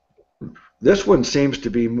 now. This one seems to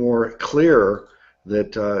be more clear,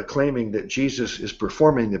 that claiming that Jesus is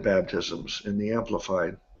performing the baptisms in the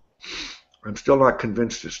Amplified. I'm still not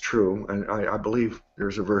convinced it's true, and I believe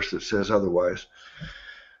there's a verse that says otherwise.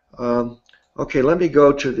 Okay, let me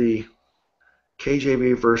go to the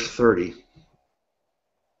KJV verse 30.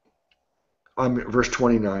 Verse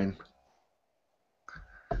 29.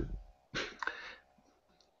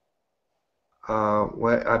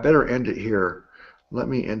 Well, I better end it here. Let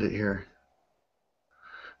me end it here.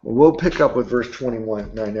 We'll pick up with verse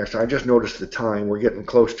 21 next. I just noticed the time. We're getting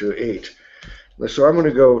close to 8. So I'm going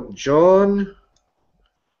to go John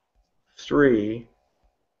 3,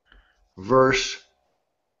 verse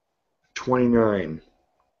 29.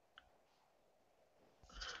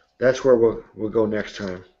 That's where we'll go next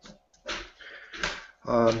time.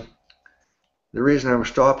 The reason I'm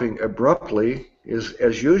stopping abruptly is,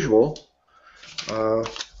 as usual,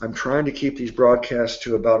 I'm trying to keep these broadcasts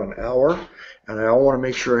to about an hour, and I want to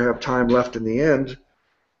make sure I have time left in the end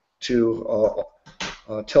to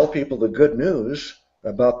tell people the good news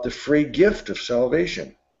about the free gift of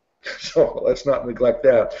salvation. So let's not neglect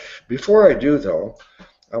that. Before I do, though,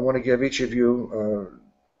 I want to give each of you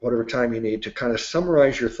whatever time you need to kind of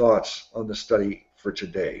summarize your thoughts on the study for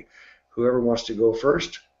today. Whoever wants to go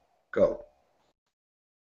first, go.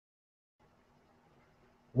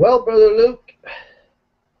 Well, Brother Luke,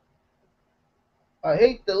 I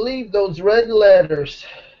hate to leave those red letters.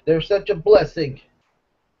 They're such a blessing.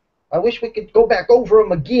 I wish we could go back over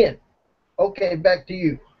them again. Okay, back to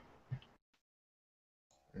you.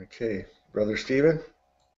 Okay, Brother Stephen?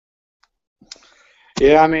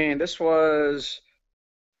 Yeah, I mean, this was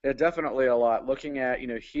definitely a lot. Looking at,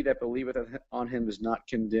 he that believeth on him is not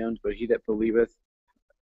condemned, but he that believeth,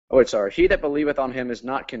 he that believeth on him is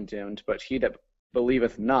not condemned, but he that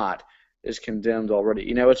believeth not is condemned already.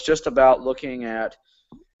 It's just about looking at,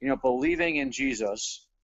 believing in Jesus,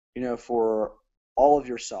 for all of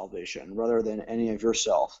your salvation rather than any of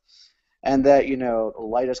yourself. And that, the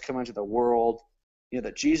light has come into the world,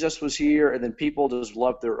 that Jesus was here, and then people just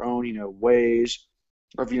loved their own, ways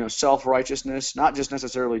of, self-righteousness, not just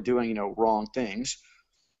necessarily doing, wrong things.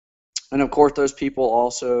 And of course, those people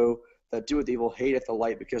also that doeth evil hateth the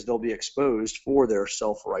light because they'll be exposed for their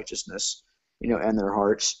self-righteousness, and their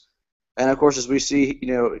hearts. And of course, as we see,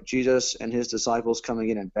 Jesus and his disciples coming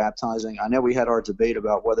in and baptizing, I know we had our debate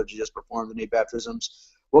about whether Jesus performed any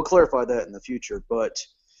baptisms. We'll clarify that in the future. But,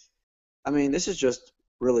 I mean, this is just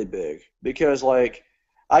really big because,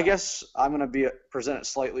 I guess I'm going to present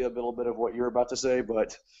slightly a little bit of what you're about to say.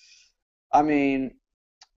 But, I mean,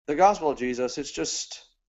 the gospel of Jesus,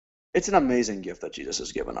 it's an amazing gift that Jesus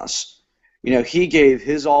has given us. He gave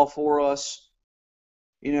his all for us.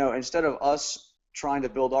 Instead of us trying to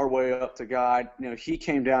build our way up to God, he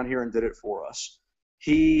came down here and did it for us.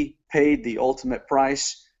 He paid the ultimate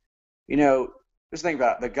price. Just think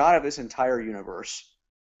about it. The God of this entire universe,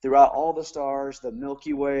 throughout all the stars, the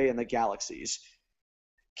Milky Way, and the galaxies,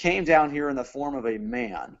 came down here in the form of a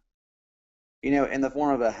man, in the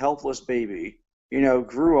form of a helpless baby,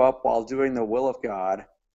 grew up while doing the will of God,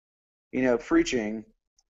 preaching,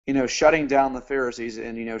 shutting down the Pharisees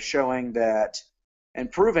and, showing that and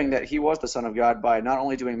proving that he was the Son of God by not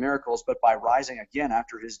only doing miracles, but by rising again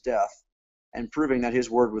after his death and proving that his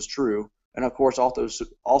word was true. And of course, also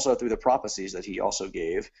through the prophecies that he also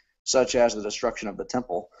gave, such as the destruction of the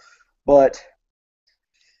temple. But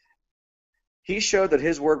he showed that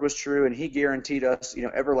his word was true, and he guaranteed us,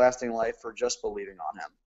 everlasting life for just believing on him.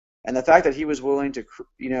 And the fact that he was willing to,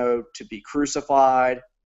 to be crucified,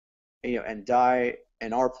 and die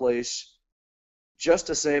in our place just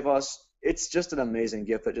to save us, it's just an amazing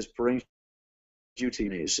gift that just brings you to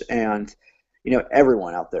your knees. And,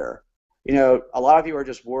 everyone out there, a lot of you are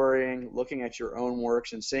just worrying, looking at your own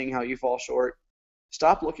works and seeing how you fall short.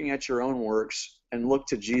 Stop looking at your own works and look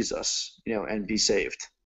to Jesus, and be saved.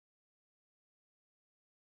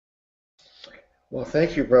 Well,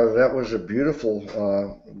 thank you, brother. That was a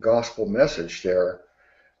beautiful gospel message there.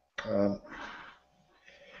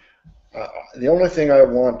 The only thing I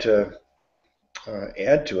want to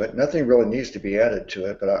add to it, nothing really needs to be added to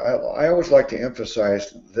it, but I always like to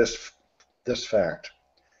emphasize this fact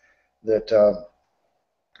that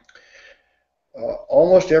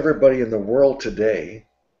almost everybody in the world today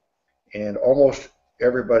and almost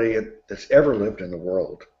everybody that's ever lived in the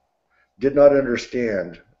world did not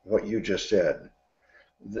understand what you just said.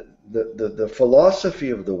 The philosophy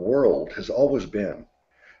of the world has always been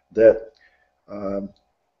that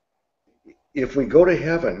if we go to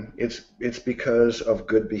heaven, it's because of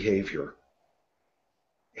good behavior.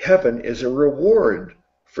 Heaven is a reward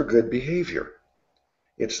for good behavior.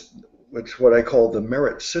 It's what I call the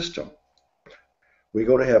merit system. We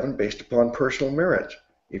go to heaven based upon personal merit.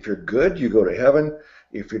 If you're good, you go to heaven.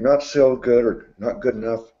 If you're not so good or not good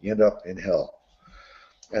enough, you end up in hell.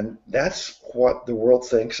 And that's what the world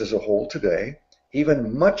thinks as a whole today.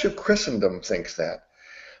 Even much of Christendom thinks that.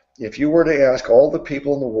 If you were to ask all the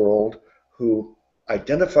people in the world who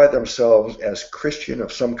identify themselves as Christian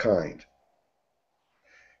of some kind,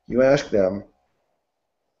 you ask them,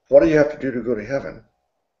 what do you have to do to go to heaven?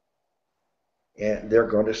 And they're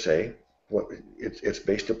going to say, well, it's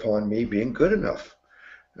based upon me being good enough.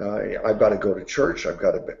 I've got to go to church, I've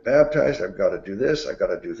got to be baptized, I've got to do this, I've got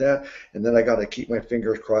to do that, and then I got to keep my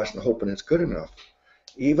fingers crossed and hoping it's good enough.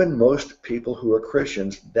 Even most people who are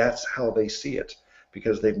Christians, that's how they see it,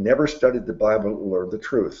 because they've never studied the Bible or the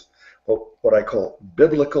truth. What I call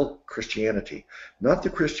biblical Christianity. Not the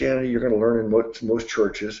Christianity you're going to learn in most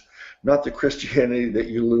churches, not the Christianity that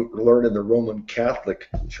you learn in the Roman Catholic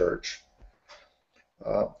Church.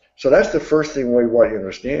 So that's the first thing we want you to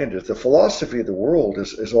understand, is the philosophy of the world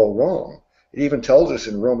is all wrong. It even tells us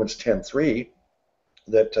in Romans 10:3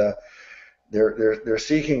 that they're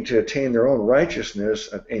seeking to attain their own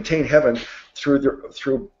righteousness, attain heaven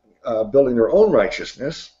through building their own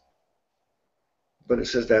righteousness. But it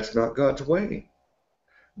says that's not God's way.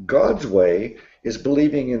 God's way is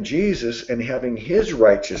believing in Jesus and having his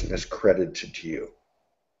righteousness credited to you.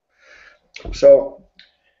 So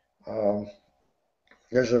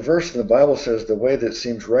there's a verse in the Bible that says the way that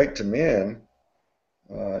seems right to man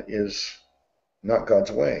is not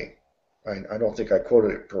God's way. I don't think I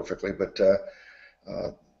quoted it perfectly, but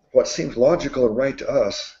what seems logical and right to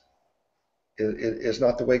us is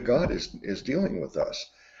not the way God is dealing with us.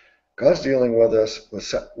 God's dealing with us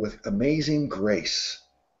with amazing grace.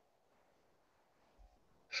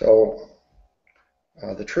 So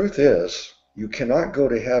the truth is, you cannot go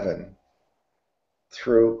to heaven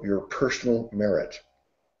through your personal merit.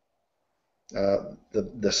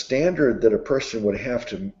 The standard that a person would have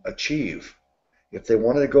to achieve if they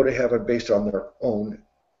wanted to go to heaven based on their own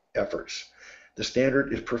efforts, the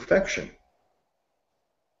standard is perfection.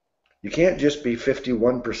 You can't just be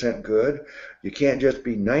 51% good. You can't just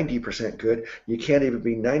be 90% good. You can't even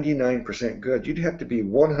be 99% good. You'd have to be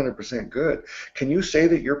 100% good. Can you say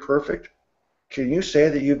that you're perfect? Can you say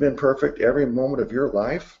that you've been perfect every moment of your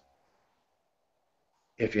life?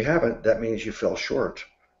 If you haven't, that means you fell short.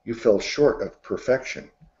 You fell short of perfection.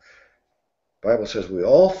 The Bible says we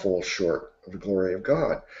all fall short of the glory of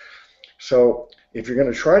God. So if you're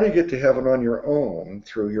going to try to get to heaven on your own,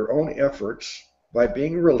 through your own efforts, by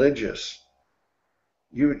being religious,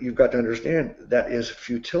 you've got to understand that is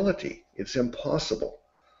futility. It's impossible.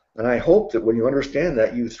 And I hope that when you understand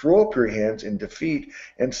that, you throw up your hands in defeat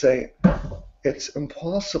and say, it's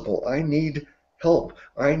impossible. I need help.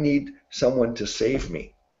 I need someone to save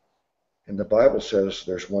me. And the Bible says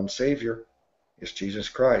there's one Savior. It's Jesus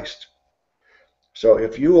Christ. So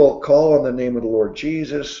if you will call on the name of the Lord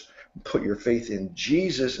Jesus, put your faith in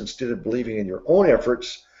Jesus instead of believing in your own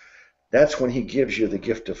efforts, that's when he gives you the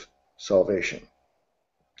gift of salvation.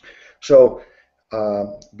 So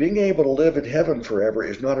being able to live in heaven forever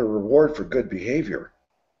is not a reward for good behavior.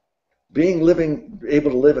 Able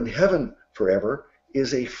to live in heaven forever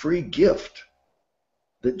is a free gift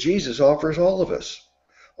that Jesus offers all of us.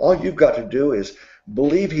 All you've got to do is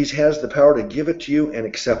believe he has the power to give it to you and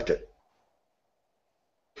accept it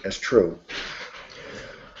as true.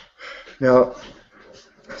 Now,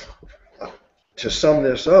 to sum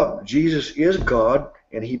this up, Jesus is God,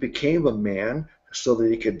 and he became a man so that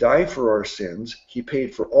he could die for our sins. He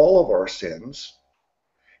paid for all of our sins,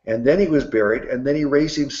 and then he was buried, and then he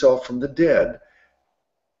raised himself from the dead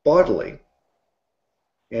bodily.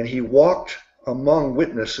 And he walked among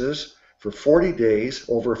witnesses for 40 days.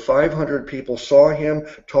 Over 500 people saw him,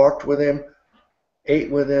 talked with him, ate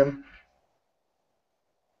with him,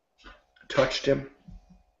 touched him.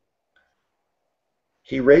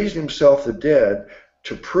 He raised himself the dead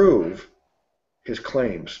to prove his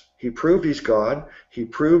claims. He proved he's God. He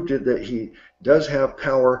proved that he does have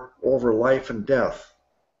power over life and death.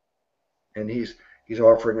 And he's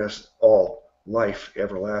offering us all life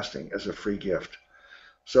everlasting as a free gift.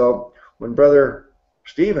 So when Brother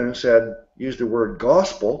Stephen used the word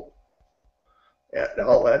gospel,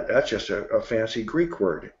 that's just a fancy Greek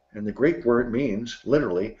word. And the Greek word means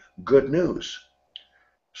literally good news.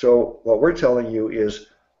 So what we're telling you is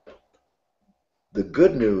the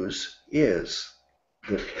good news is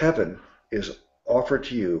that heaven is offered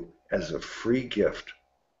to you as a free gift.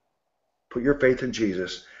 Put your faith in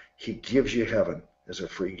Jesus. He gives you heaven as a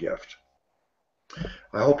free gift.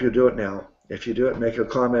 I hope you'll do it now. If you do it, make a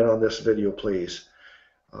comment on this video, please.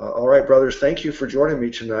 All right, brothers, thank you for joining me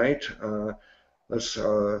tonight. Let's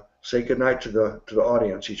say good night to the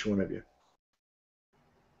audience, each one of you.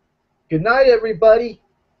 Good night, everybody.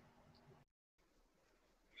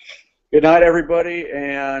 Good night, everybody,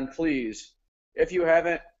 and please, if you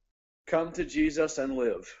haven't, come to Jesus and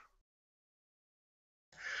live.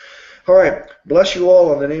 All right, bless you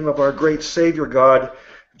all in the name of our great Savior God,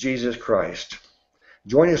 Jesus Christ.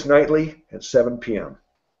 Join us nightly at 7 p.m.